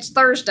nothing against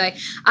Thursday.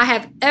 I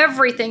have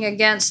everything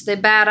against the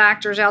bad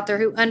actors out there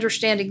who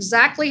understand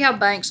exactly how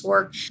banks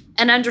work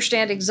and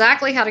understand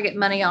exactly how to get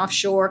money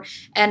offshore.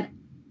 And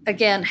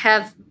again,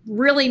 have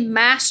really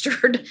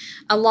mastered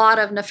a lot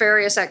of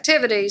nefarious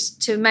activities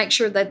to make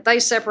sure that they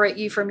separate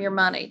you from your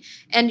money.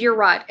 And you're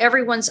right.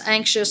 Everyone's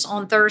anxious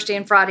on Thursday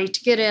and Friday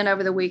to get in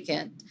over the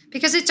weekend,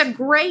 because it's a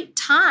great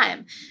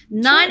time.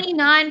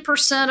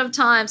 99% of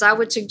times, I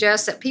would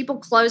suggest that people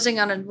closing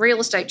on a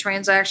real estate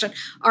transaction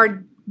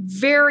are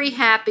very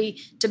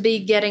happy to be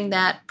getting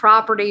that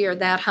property or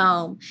that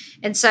home.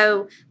 And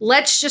so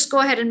let's just go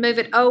ahead and move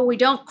it. Oh, we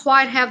don't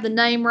quite have the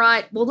name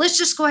right. Well, let's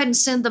just go ahead and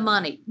send the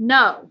money.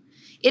 No,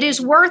 it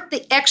is worth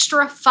the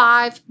extra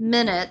 5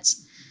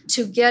 minutes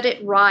to get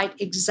it right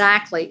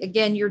exactly.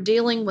 Again, you're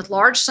dealing with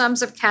large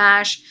sums of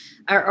cash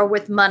or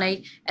with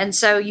money. And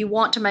so you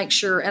want to make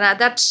sure, and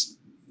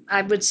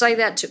I would say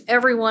that to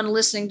everyone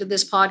listening to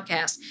this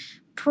podcast,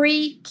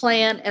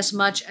 pre-plan as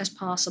much as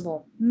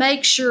possible.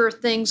 Make sure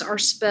things are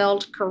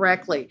spelled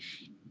correctly.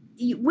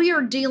 We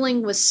are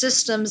dealing with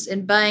systems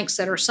in banks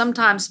that are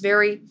sometimes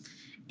very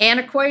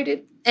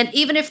antiquated. And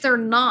even if they're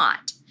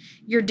not,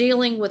 you're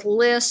dealing with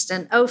lists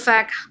and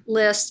OFAC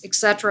lists, et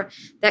cetera,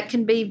 that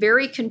can be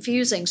very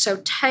confusing.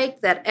 So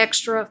take that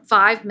extra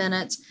 5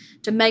 minutes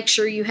to make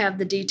sure you have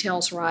the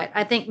details right.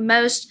 I think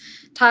most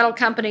title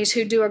companies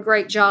who do a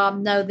great job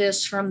know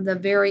this from the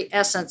very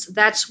essence.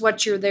 That's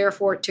what you're there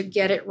for, to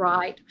get it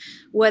right,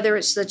 whether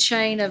it's the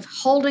chain of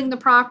holding the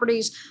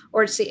properties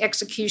or it's the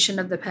execution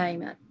of the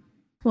payment.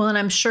 Well, and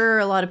I'm sure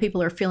a lot of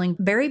people are feeling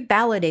very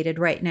validated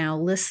right now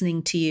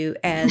listening to you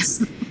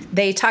as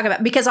they talk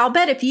about, because I'll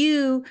bet if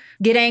you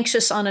get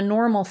anxious on a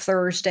normal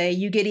Thursday,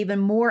 you get even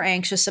more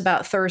anxious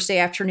about Thursday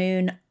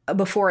afternoon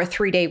before a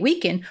 3-day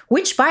weekend,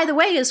 which, by the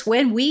way, is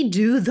when we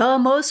do the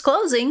most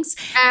closings.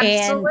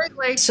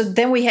 Absolutely. And so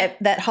then we have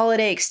that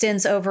holiday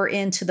extends over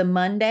into the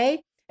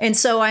Monday. And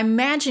so I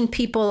imagine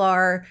people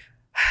are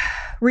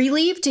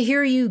relieved to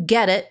hear you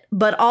get it,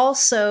 but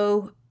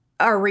also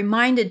are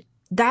reminded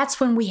that's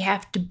when we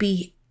have to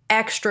be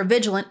extra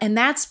vigilant. And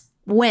that's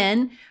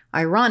when,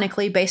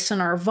 ironically, based on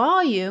our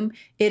volume,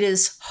 it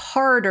is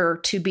harder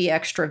to be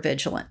extra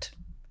vigilant.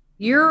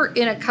 You're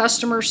in a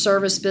customer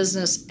service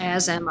business,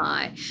 as am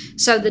I.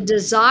 So the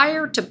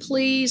desire to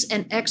please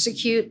and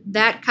execute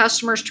that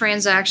customer's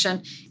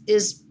transaction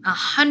is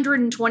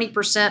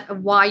 120%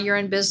 of why you're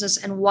in business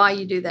and why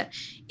you do that.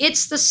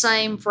 It's the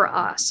same for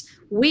us.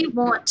 We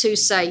want to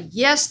say,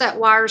 yes, that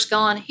wire's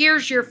gone.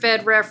 Here's your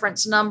Fed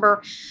reference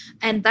number.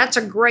 And that's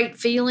a great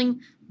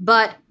feeling.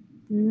 But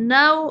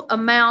no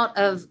amount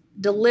of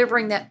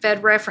delivering that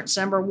Fed reference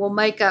number will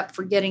make up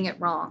for getting it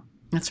wrong.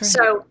 That's right.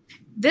 So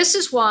this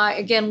is why,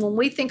 again, when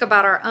we think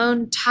about our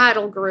own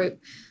title group,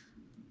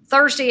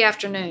 Thursday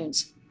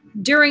afternoons,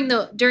 during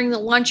the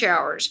lunch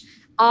hours,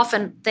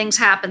 often things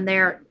happen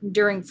there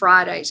during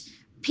Fridays.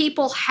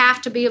 People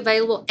have to be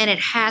available, and it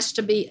has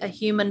to be a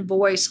human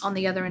voice on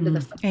the other end of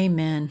the phone.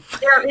 Amen.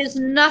 There is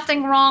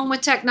nothing wrong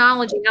with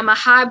technology. I'm a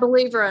high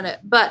believer in it.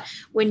 But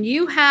when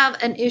you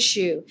have an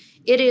issue,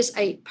 it is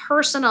a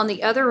person on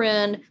the other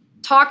end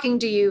talking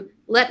to you.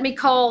 Let me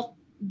call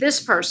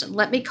this person.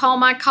 Let me call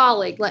my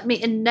colleague.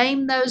 And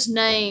name those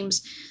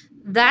names.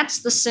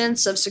 That's the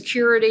sense of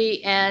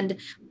security and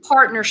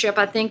partnership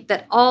I think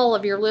that all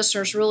of your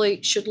listeners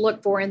really should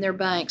look for in their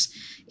banks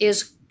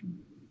is,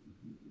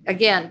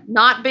 again,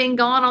 not being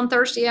gone on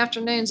Thursday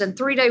afternoons, and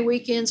 3-day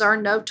weekends are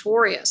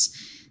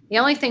notorious. The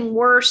only thing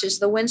worse is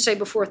the Wednesday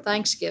before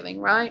Thanksgiving,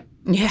 right?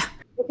 Yeah.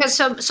 Because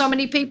so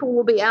many people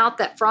will be out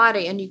that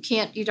Friday and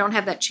you don't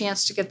have that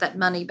chance to get that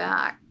money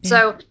back. Yeah.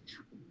 So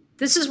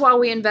this is why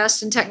we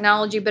invest in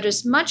technology. But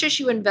as much as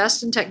you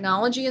invest in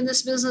technology in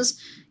this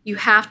business, you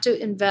have to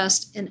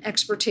invest in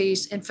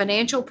expertise and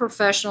financial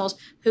professionals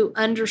who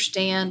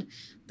understand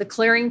the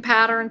clearing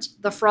patterns,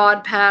 the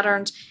fraud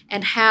patterns,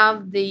 and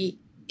have the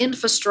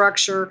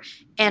infrastructure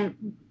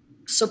and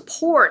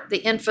support the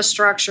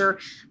infrastructure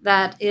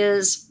that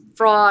is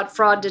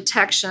fraud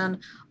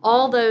detection,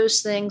 all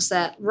those things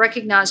that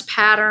recognize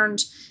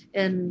patterns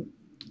in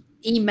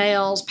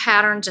emails,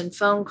 patterns in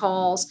phone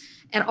calls,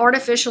 and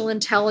artificial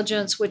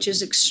intelligence, which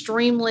is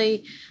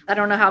extremely, I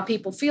don't know how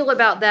people feel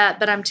about that,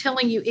 but I'm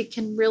telling you, it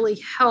can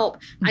really help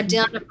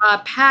identify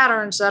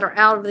patterns that are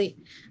out of the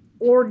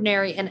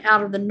ordinary and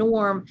out of the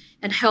norm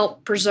and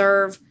help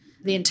preserve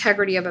the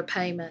integrity of a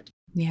payment.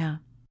 Yeah.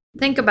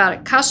 Think about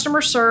it.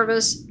 Customer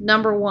service,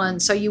 number one.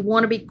 So you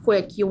want to be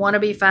quick. You want to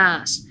be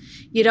fast.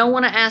 You don't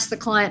want to ask the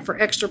client for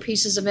extra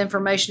pieces of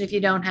information if you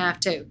don't have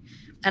to.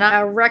 And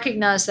I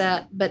recognize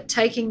that, but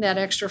taking that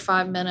extra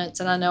 5 minutes,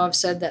 and I know I've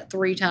said that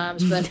 3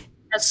 times, but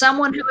as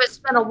someone who has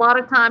spent a lot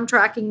of time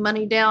tracking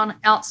money down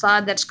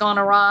outside that's gone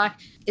awry,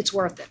 it's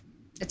worth it.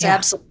 It's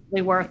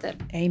absolutely worth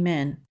it.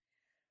 Amen.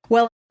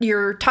 Well,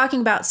 you're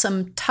talking about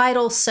some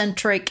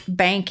title-centric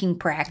banking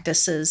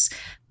practices.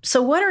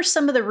 So what are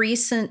some of the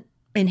recent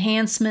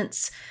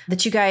enhancements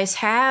that you guys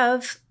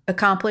have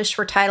accomplished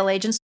for title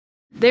agents?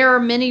 There are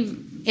many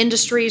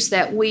industries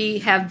that we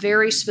have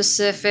very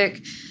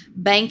specific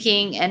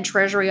banking and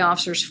treasury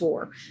officers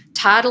for.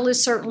 Title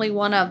is certainly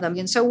one of them.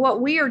 And so what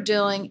we are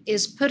doing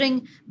is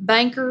putting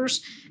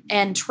bankers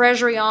and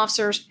treasury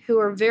officers who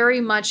are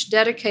very much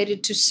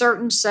dedicated to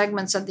certain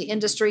segments of the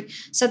industry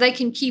so they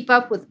can keep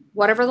up with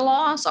whatever the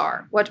laws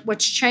are,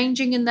 what's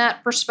changing in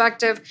that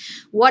perspective,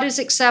 what is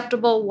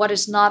acceptable, what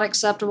is not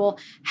acceptable,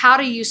 how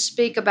do you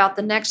speak about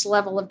the next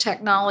level of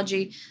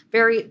technology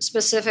very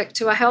specific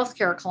to a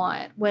healthcare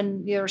client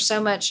when there's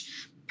so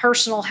much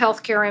personal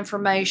healthcare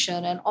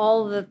information and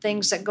all of the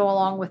things that go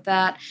along with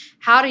that.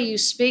 How do you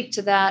speak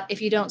to that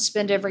if you don't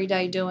spend every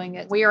day doing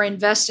it? We are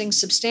investing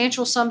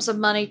substantial sums of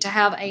money to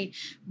have a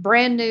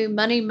brand new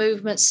money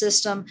movement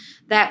system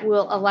that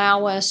will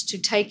allow us to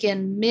take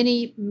in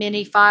many,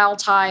 many file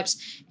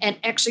types and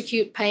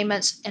execute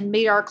payments and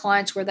meet our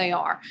clients where they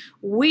are.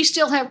 We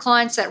still have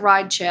clients that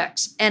write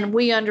checks, and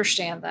we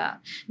understand that.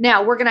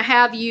 Now, we're going to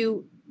have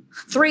you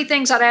 3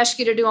 things I'd ask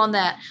you to do on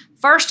that.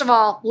 First of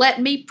all, let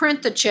me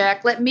print the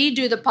check, let me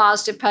do the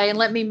positive pay, and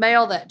let me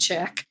mail that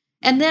check.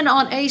 And then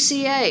on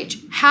ACH,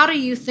 how do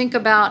you think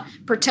about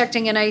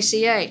protecting an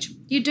ACH?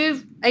 You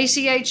do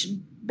ACH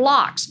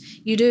blocks.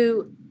 You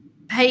do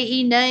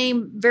payee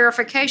name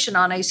verification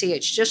on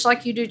ACH, just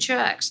like you do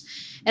checks.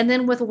 And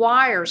then with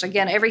wires,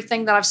 again,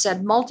 everything that I've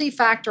said,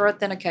 multi-factor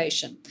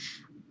authentication.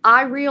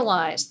 I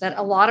realize that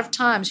a lot of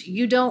times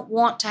you don't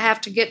want to have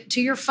to get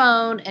to your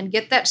phone and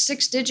get that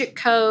 6-digit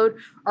code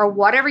or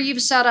whatever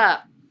you've set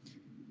up.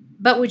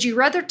 But would you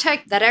rather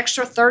take that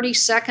extra 30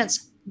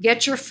 seconds,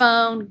 get your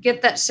phone,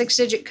 get that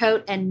 6-digit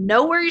code, and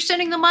know where you're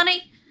sending the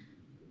money?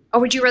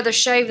 Or would you rather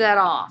shave that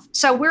off?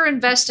 So we're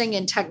investing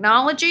in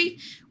technology.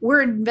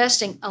 We're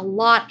investing a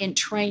lot in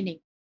training.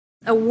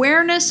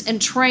 Awareness and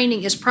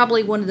training is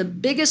probably one of the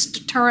biggest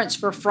deterrents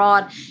for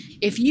fraud.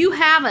 If you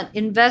haven't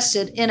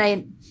invested in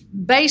a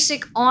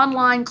basic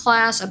online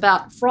class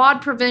about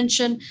fraud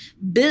prevention,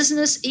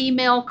 business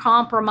email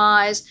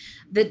compromise,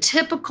 the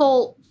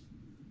typical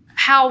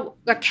how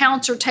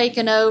accounts are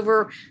taken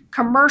over,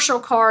 commercial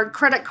card,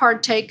 credit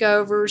card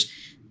takeovers,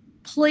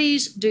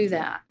 please do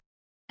that.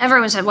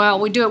 Everyone said, well,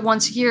 we do it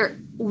once a year.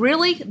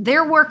 Really?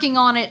 They're working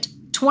on it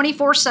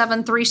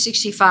 24/7,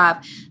 365.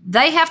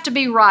 They have to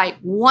be right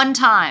one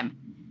time.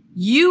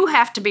 You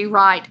have to be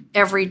right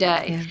every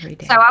day. Every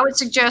day. So I would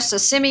suggest a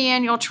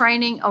semi-annual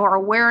training or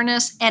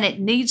awareness, and it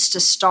needs to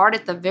start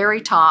at the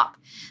very top.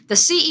 The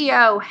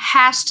CEO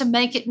has to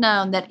make it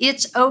known that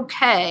it's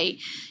okay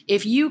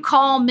if you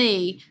call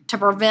me to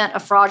prevent a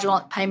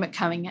fraudulent payment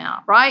coming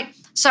out, right?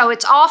 So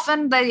it's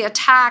often they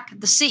attack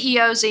the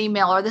CEO's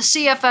email or the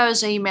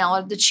CFO's email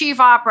or the chief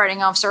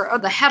operating officer or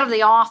the head of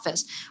the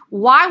office.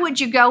 Why would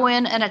you go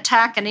in and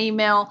attack an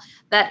email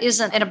that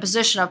isn't in a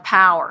position of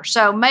power?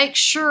 So make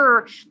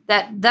sure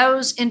that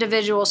those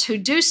individuals who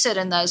do sit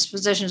in those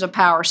positions of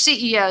power,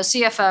 CEO,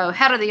 CFO,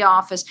 head of the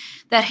office,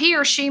 that he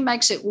or she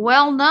makes it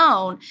well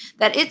known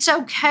that it's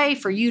okay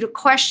for you to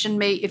question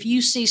me if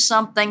you see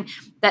something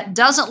that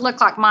doesn't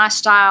look like my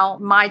style,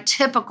 my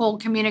typical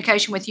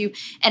communication with you,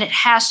 and it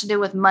has to do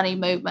with money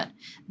movement.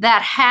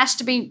 That has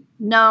to be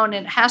known,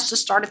 and it has to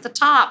start at the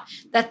top,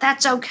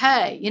 that's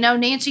okay. You know,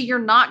 Nancy, you're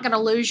not going to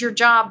lose your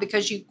job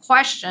because you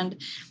questioned.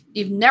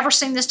 You've never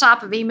seen this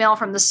type of email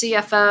from the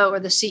CFO or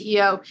the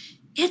CEO.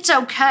 It's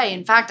okay.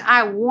 In fact,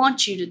 I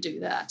want you to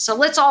do that. So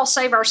let's all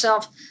save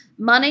ourselves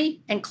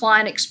money and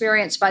client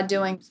experience by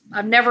doing.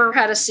 I've never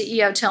had a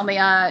CEO tell me,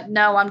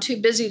 no, I'm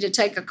too busy to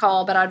take a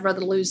call, but I'd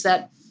rather lose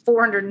that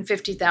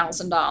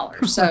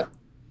 $450,000. So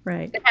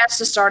right. It has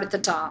to start at the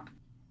top.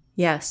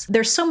 Yes.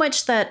 There's so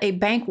much that a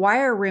bank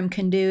wire room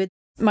can do.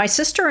 My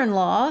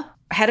sister-in-law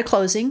had a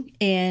closing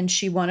and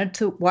she wanted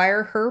to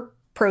wire her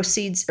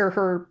proceeds or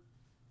her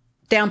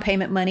down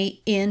payment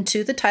money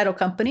into the title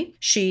company.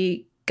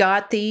 She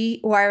got the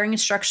wiring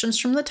instructions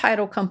from the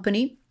title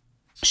company.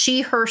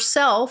 She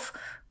herself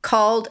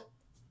called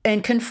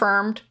and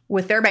confirmed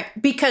with their bank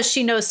because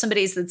she knows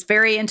somebody that's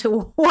very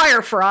into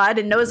wire fraud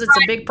and knows it's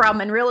a big problem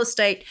in real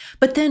estate.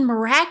 But then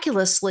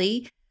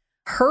miraculously,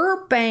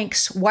 her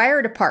bank's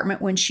wire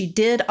department, when she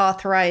did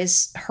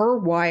authorize her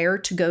wire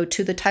to go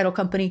to the title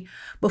company,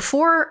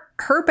 before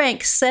her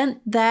bank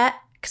sent that,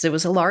 because it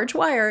was a large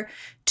wire,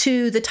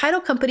 to the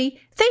title company,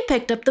 they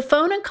picked up the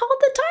phone and called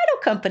the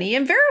title company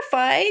and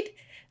verified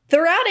the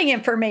routing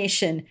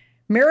information.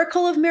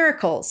 miracle of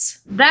miracles.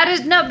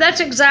 That's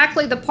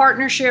exactly the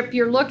partnership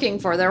you're looking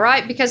for there,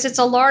 right? Because it's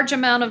a large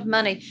amount of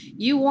money.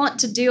 You want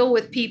to deal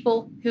with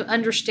people who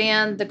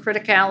understand the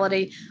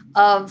criticality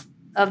of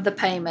the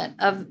payment,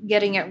 of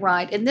getting it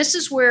right. And this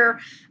is where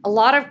a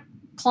lot of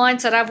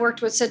clients that I've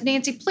worked with said,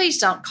 Nancy, please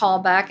don't call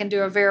back and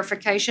do a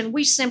verification.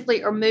 We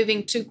simply are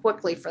moving too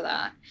quickly for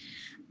that.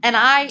 And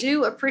I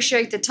do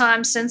appreciate the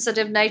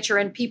time-sensitive nature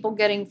and people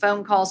getting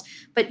phone calls,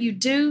 but you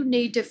do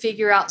need to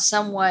figure out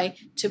some way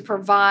to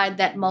provide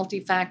that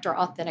multi-factor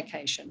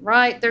authentication,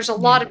 right? There's a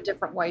lot of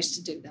different ways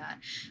to do that.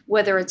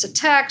 Whether it's a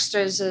text,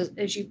 as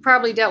you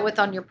probably dealt with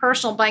on your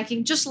personal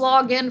banking, just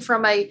log in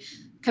from a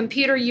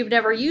computer you've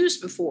never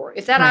used before.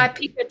 If that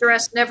IP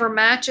address never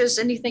matches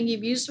anything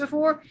you've used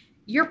before,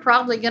 you're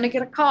probably going to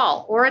get a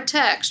call or a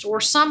text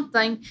or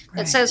something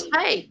that says,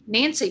 hey,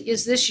 Nancy,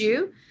 is this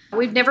you?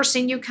 We've never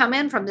seen you come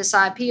in from this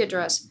IP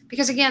address.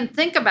 Because again,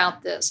 think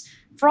about this.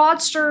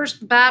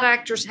 Fraudsters, bad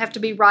actors have to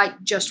be right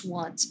just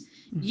once.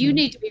 Mm-hmm. You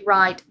need to be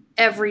right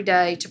every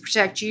day to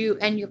protect you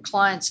and your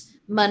clients'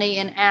 money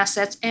and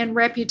assets and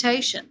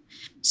reputation.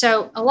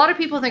 So a lot of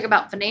people think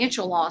about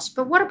financial loss,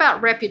 but what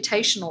about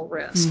reputational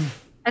risk?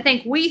 I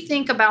think we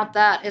think about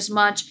that as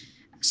much,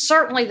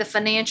 certainly the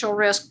financial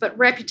risk, but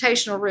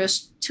reputational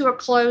risk to a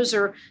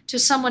closer, to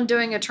someone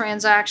doing a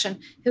transaction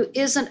who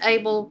isn't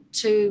able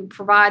to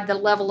provide the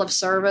level of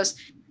service.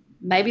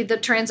 Maybe the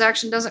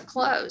transaction doesn't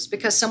close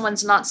because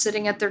someone's not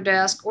sitting at their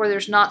desk or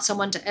there's not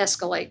someone to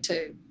escalate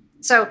to.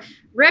 So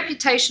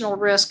reputational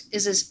risk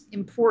is as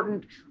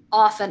important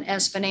often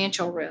as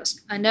financial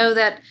risk. I know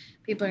that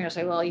people are going to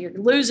say, well, you're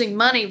losing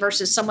money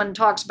versus someone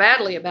talks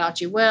badly about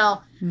you.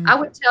 Well, I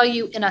would tell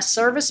you in a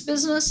service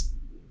business,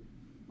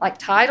 like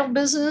title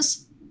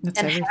business, that's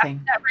and everything.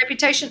 having that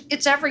reputation,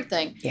 it's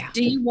everything. Yeah.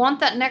 Do you want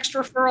that next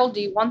referral? Do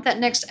you want that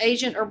next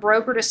agent or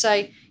broker to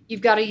say,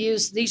 you've got to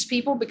use these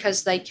people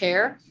because they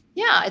care?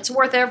 Yeah, it's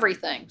worth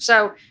everything.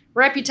 So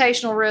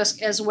reputational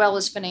risk as well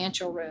as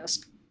financial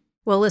risk.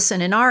 Well,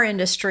 listen, in our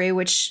industry,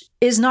 which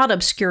is not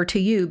obscure to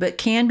you, but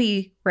can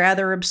be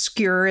rather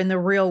obscure in the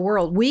real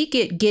world, we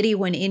get giddy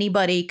when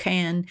anybody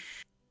can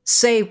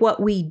say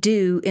what we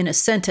do in a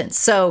sentence.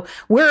 So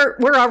we're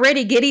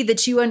already giddy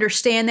that you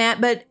understand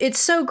that, but it's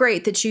so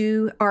great that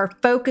you are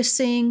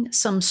focusing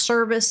some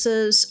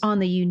services on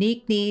the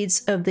unique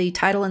needs of the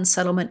title and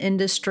settlement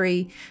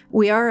industry.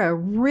 We are a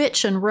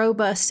rich and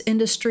robust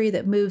industry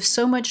that moves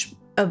so much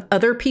of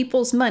other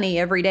people's money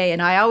every day.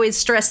 And I always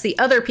stress the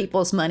other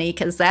people's money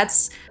because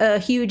that's a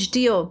huge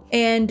deal.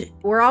 And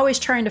we're always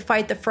trying to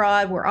fight the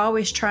fraud. We're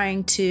always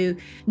trying to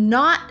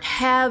not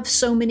have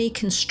so many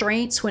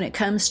constraints when it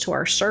comes to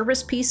our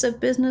service piece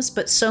of business,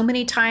 but so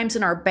many times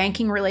in our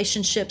banking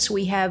relationships,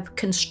 we have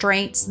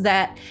constraints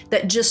that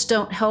just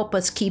don't help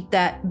us keep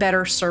that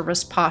better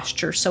service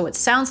posture. So it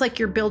sounds like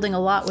you're building a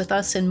lot with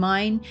us in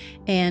mind,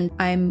 and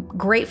I'm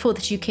grateful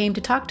that you came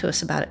to talk to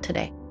us about it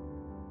today.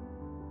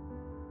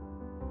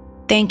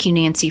 Thank you,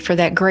 Nancy, for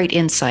that great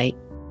insight.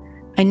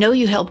 I know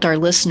you helped our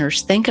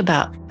listeners think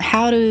about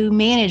how to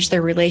manage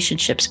their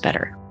relationships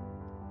better.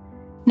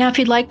 Now, if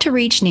you'd like to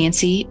reach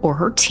Nancy or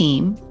her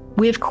team,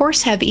 we of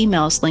course have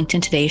emails linked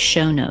in today's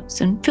show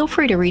notes, and feel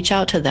free to reach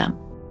out to them.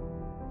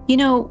 You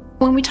know,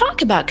 when we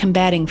talk about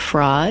combating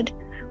fraud,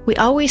 we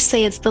always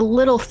say it's the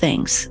little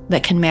things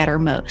that can matter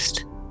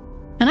most.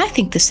 And I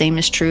think the same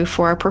is true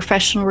for our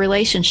professional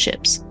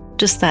relationships.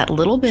 Just that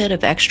little bit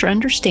of extra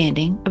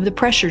understanding of the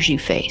pressures you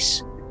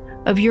face,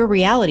 of your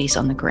realities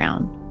on the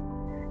ground,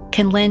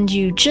 can lend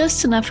you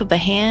just enough of a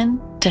hand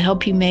to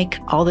help you make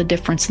all the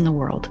difference in the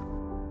world.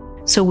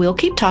 So we'll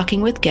keep talking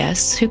with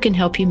guests who can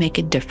help you make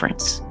a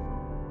difference.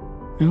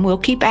 And we'll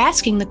keep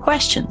asking the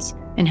questions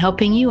and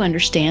helping you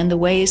understand the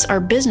ways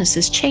our business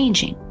is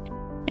changing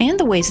and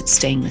the ways it's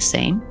staying the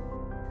same.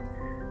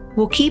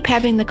 We'll keep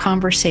having the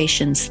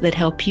conversations that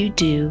help you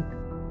do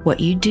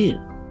what you do,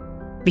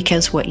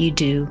 because what you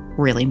do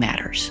really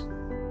matters.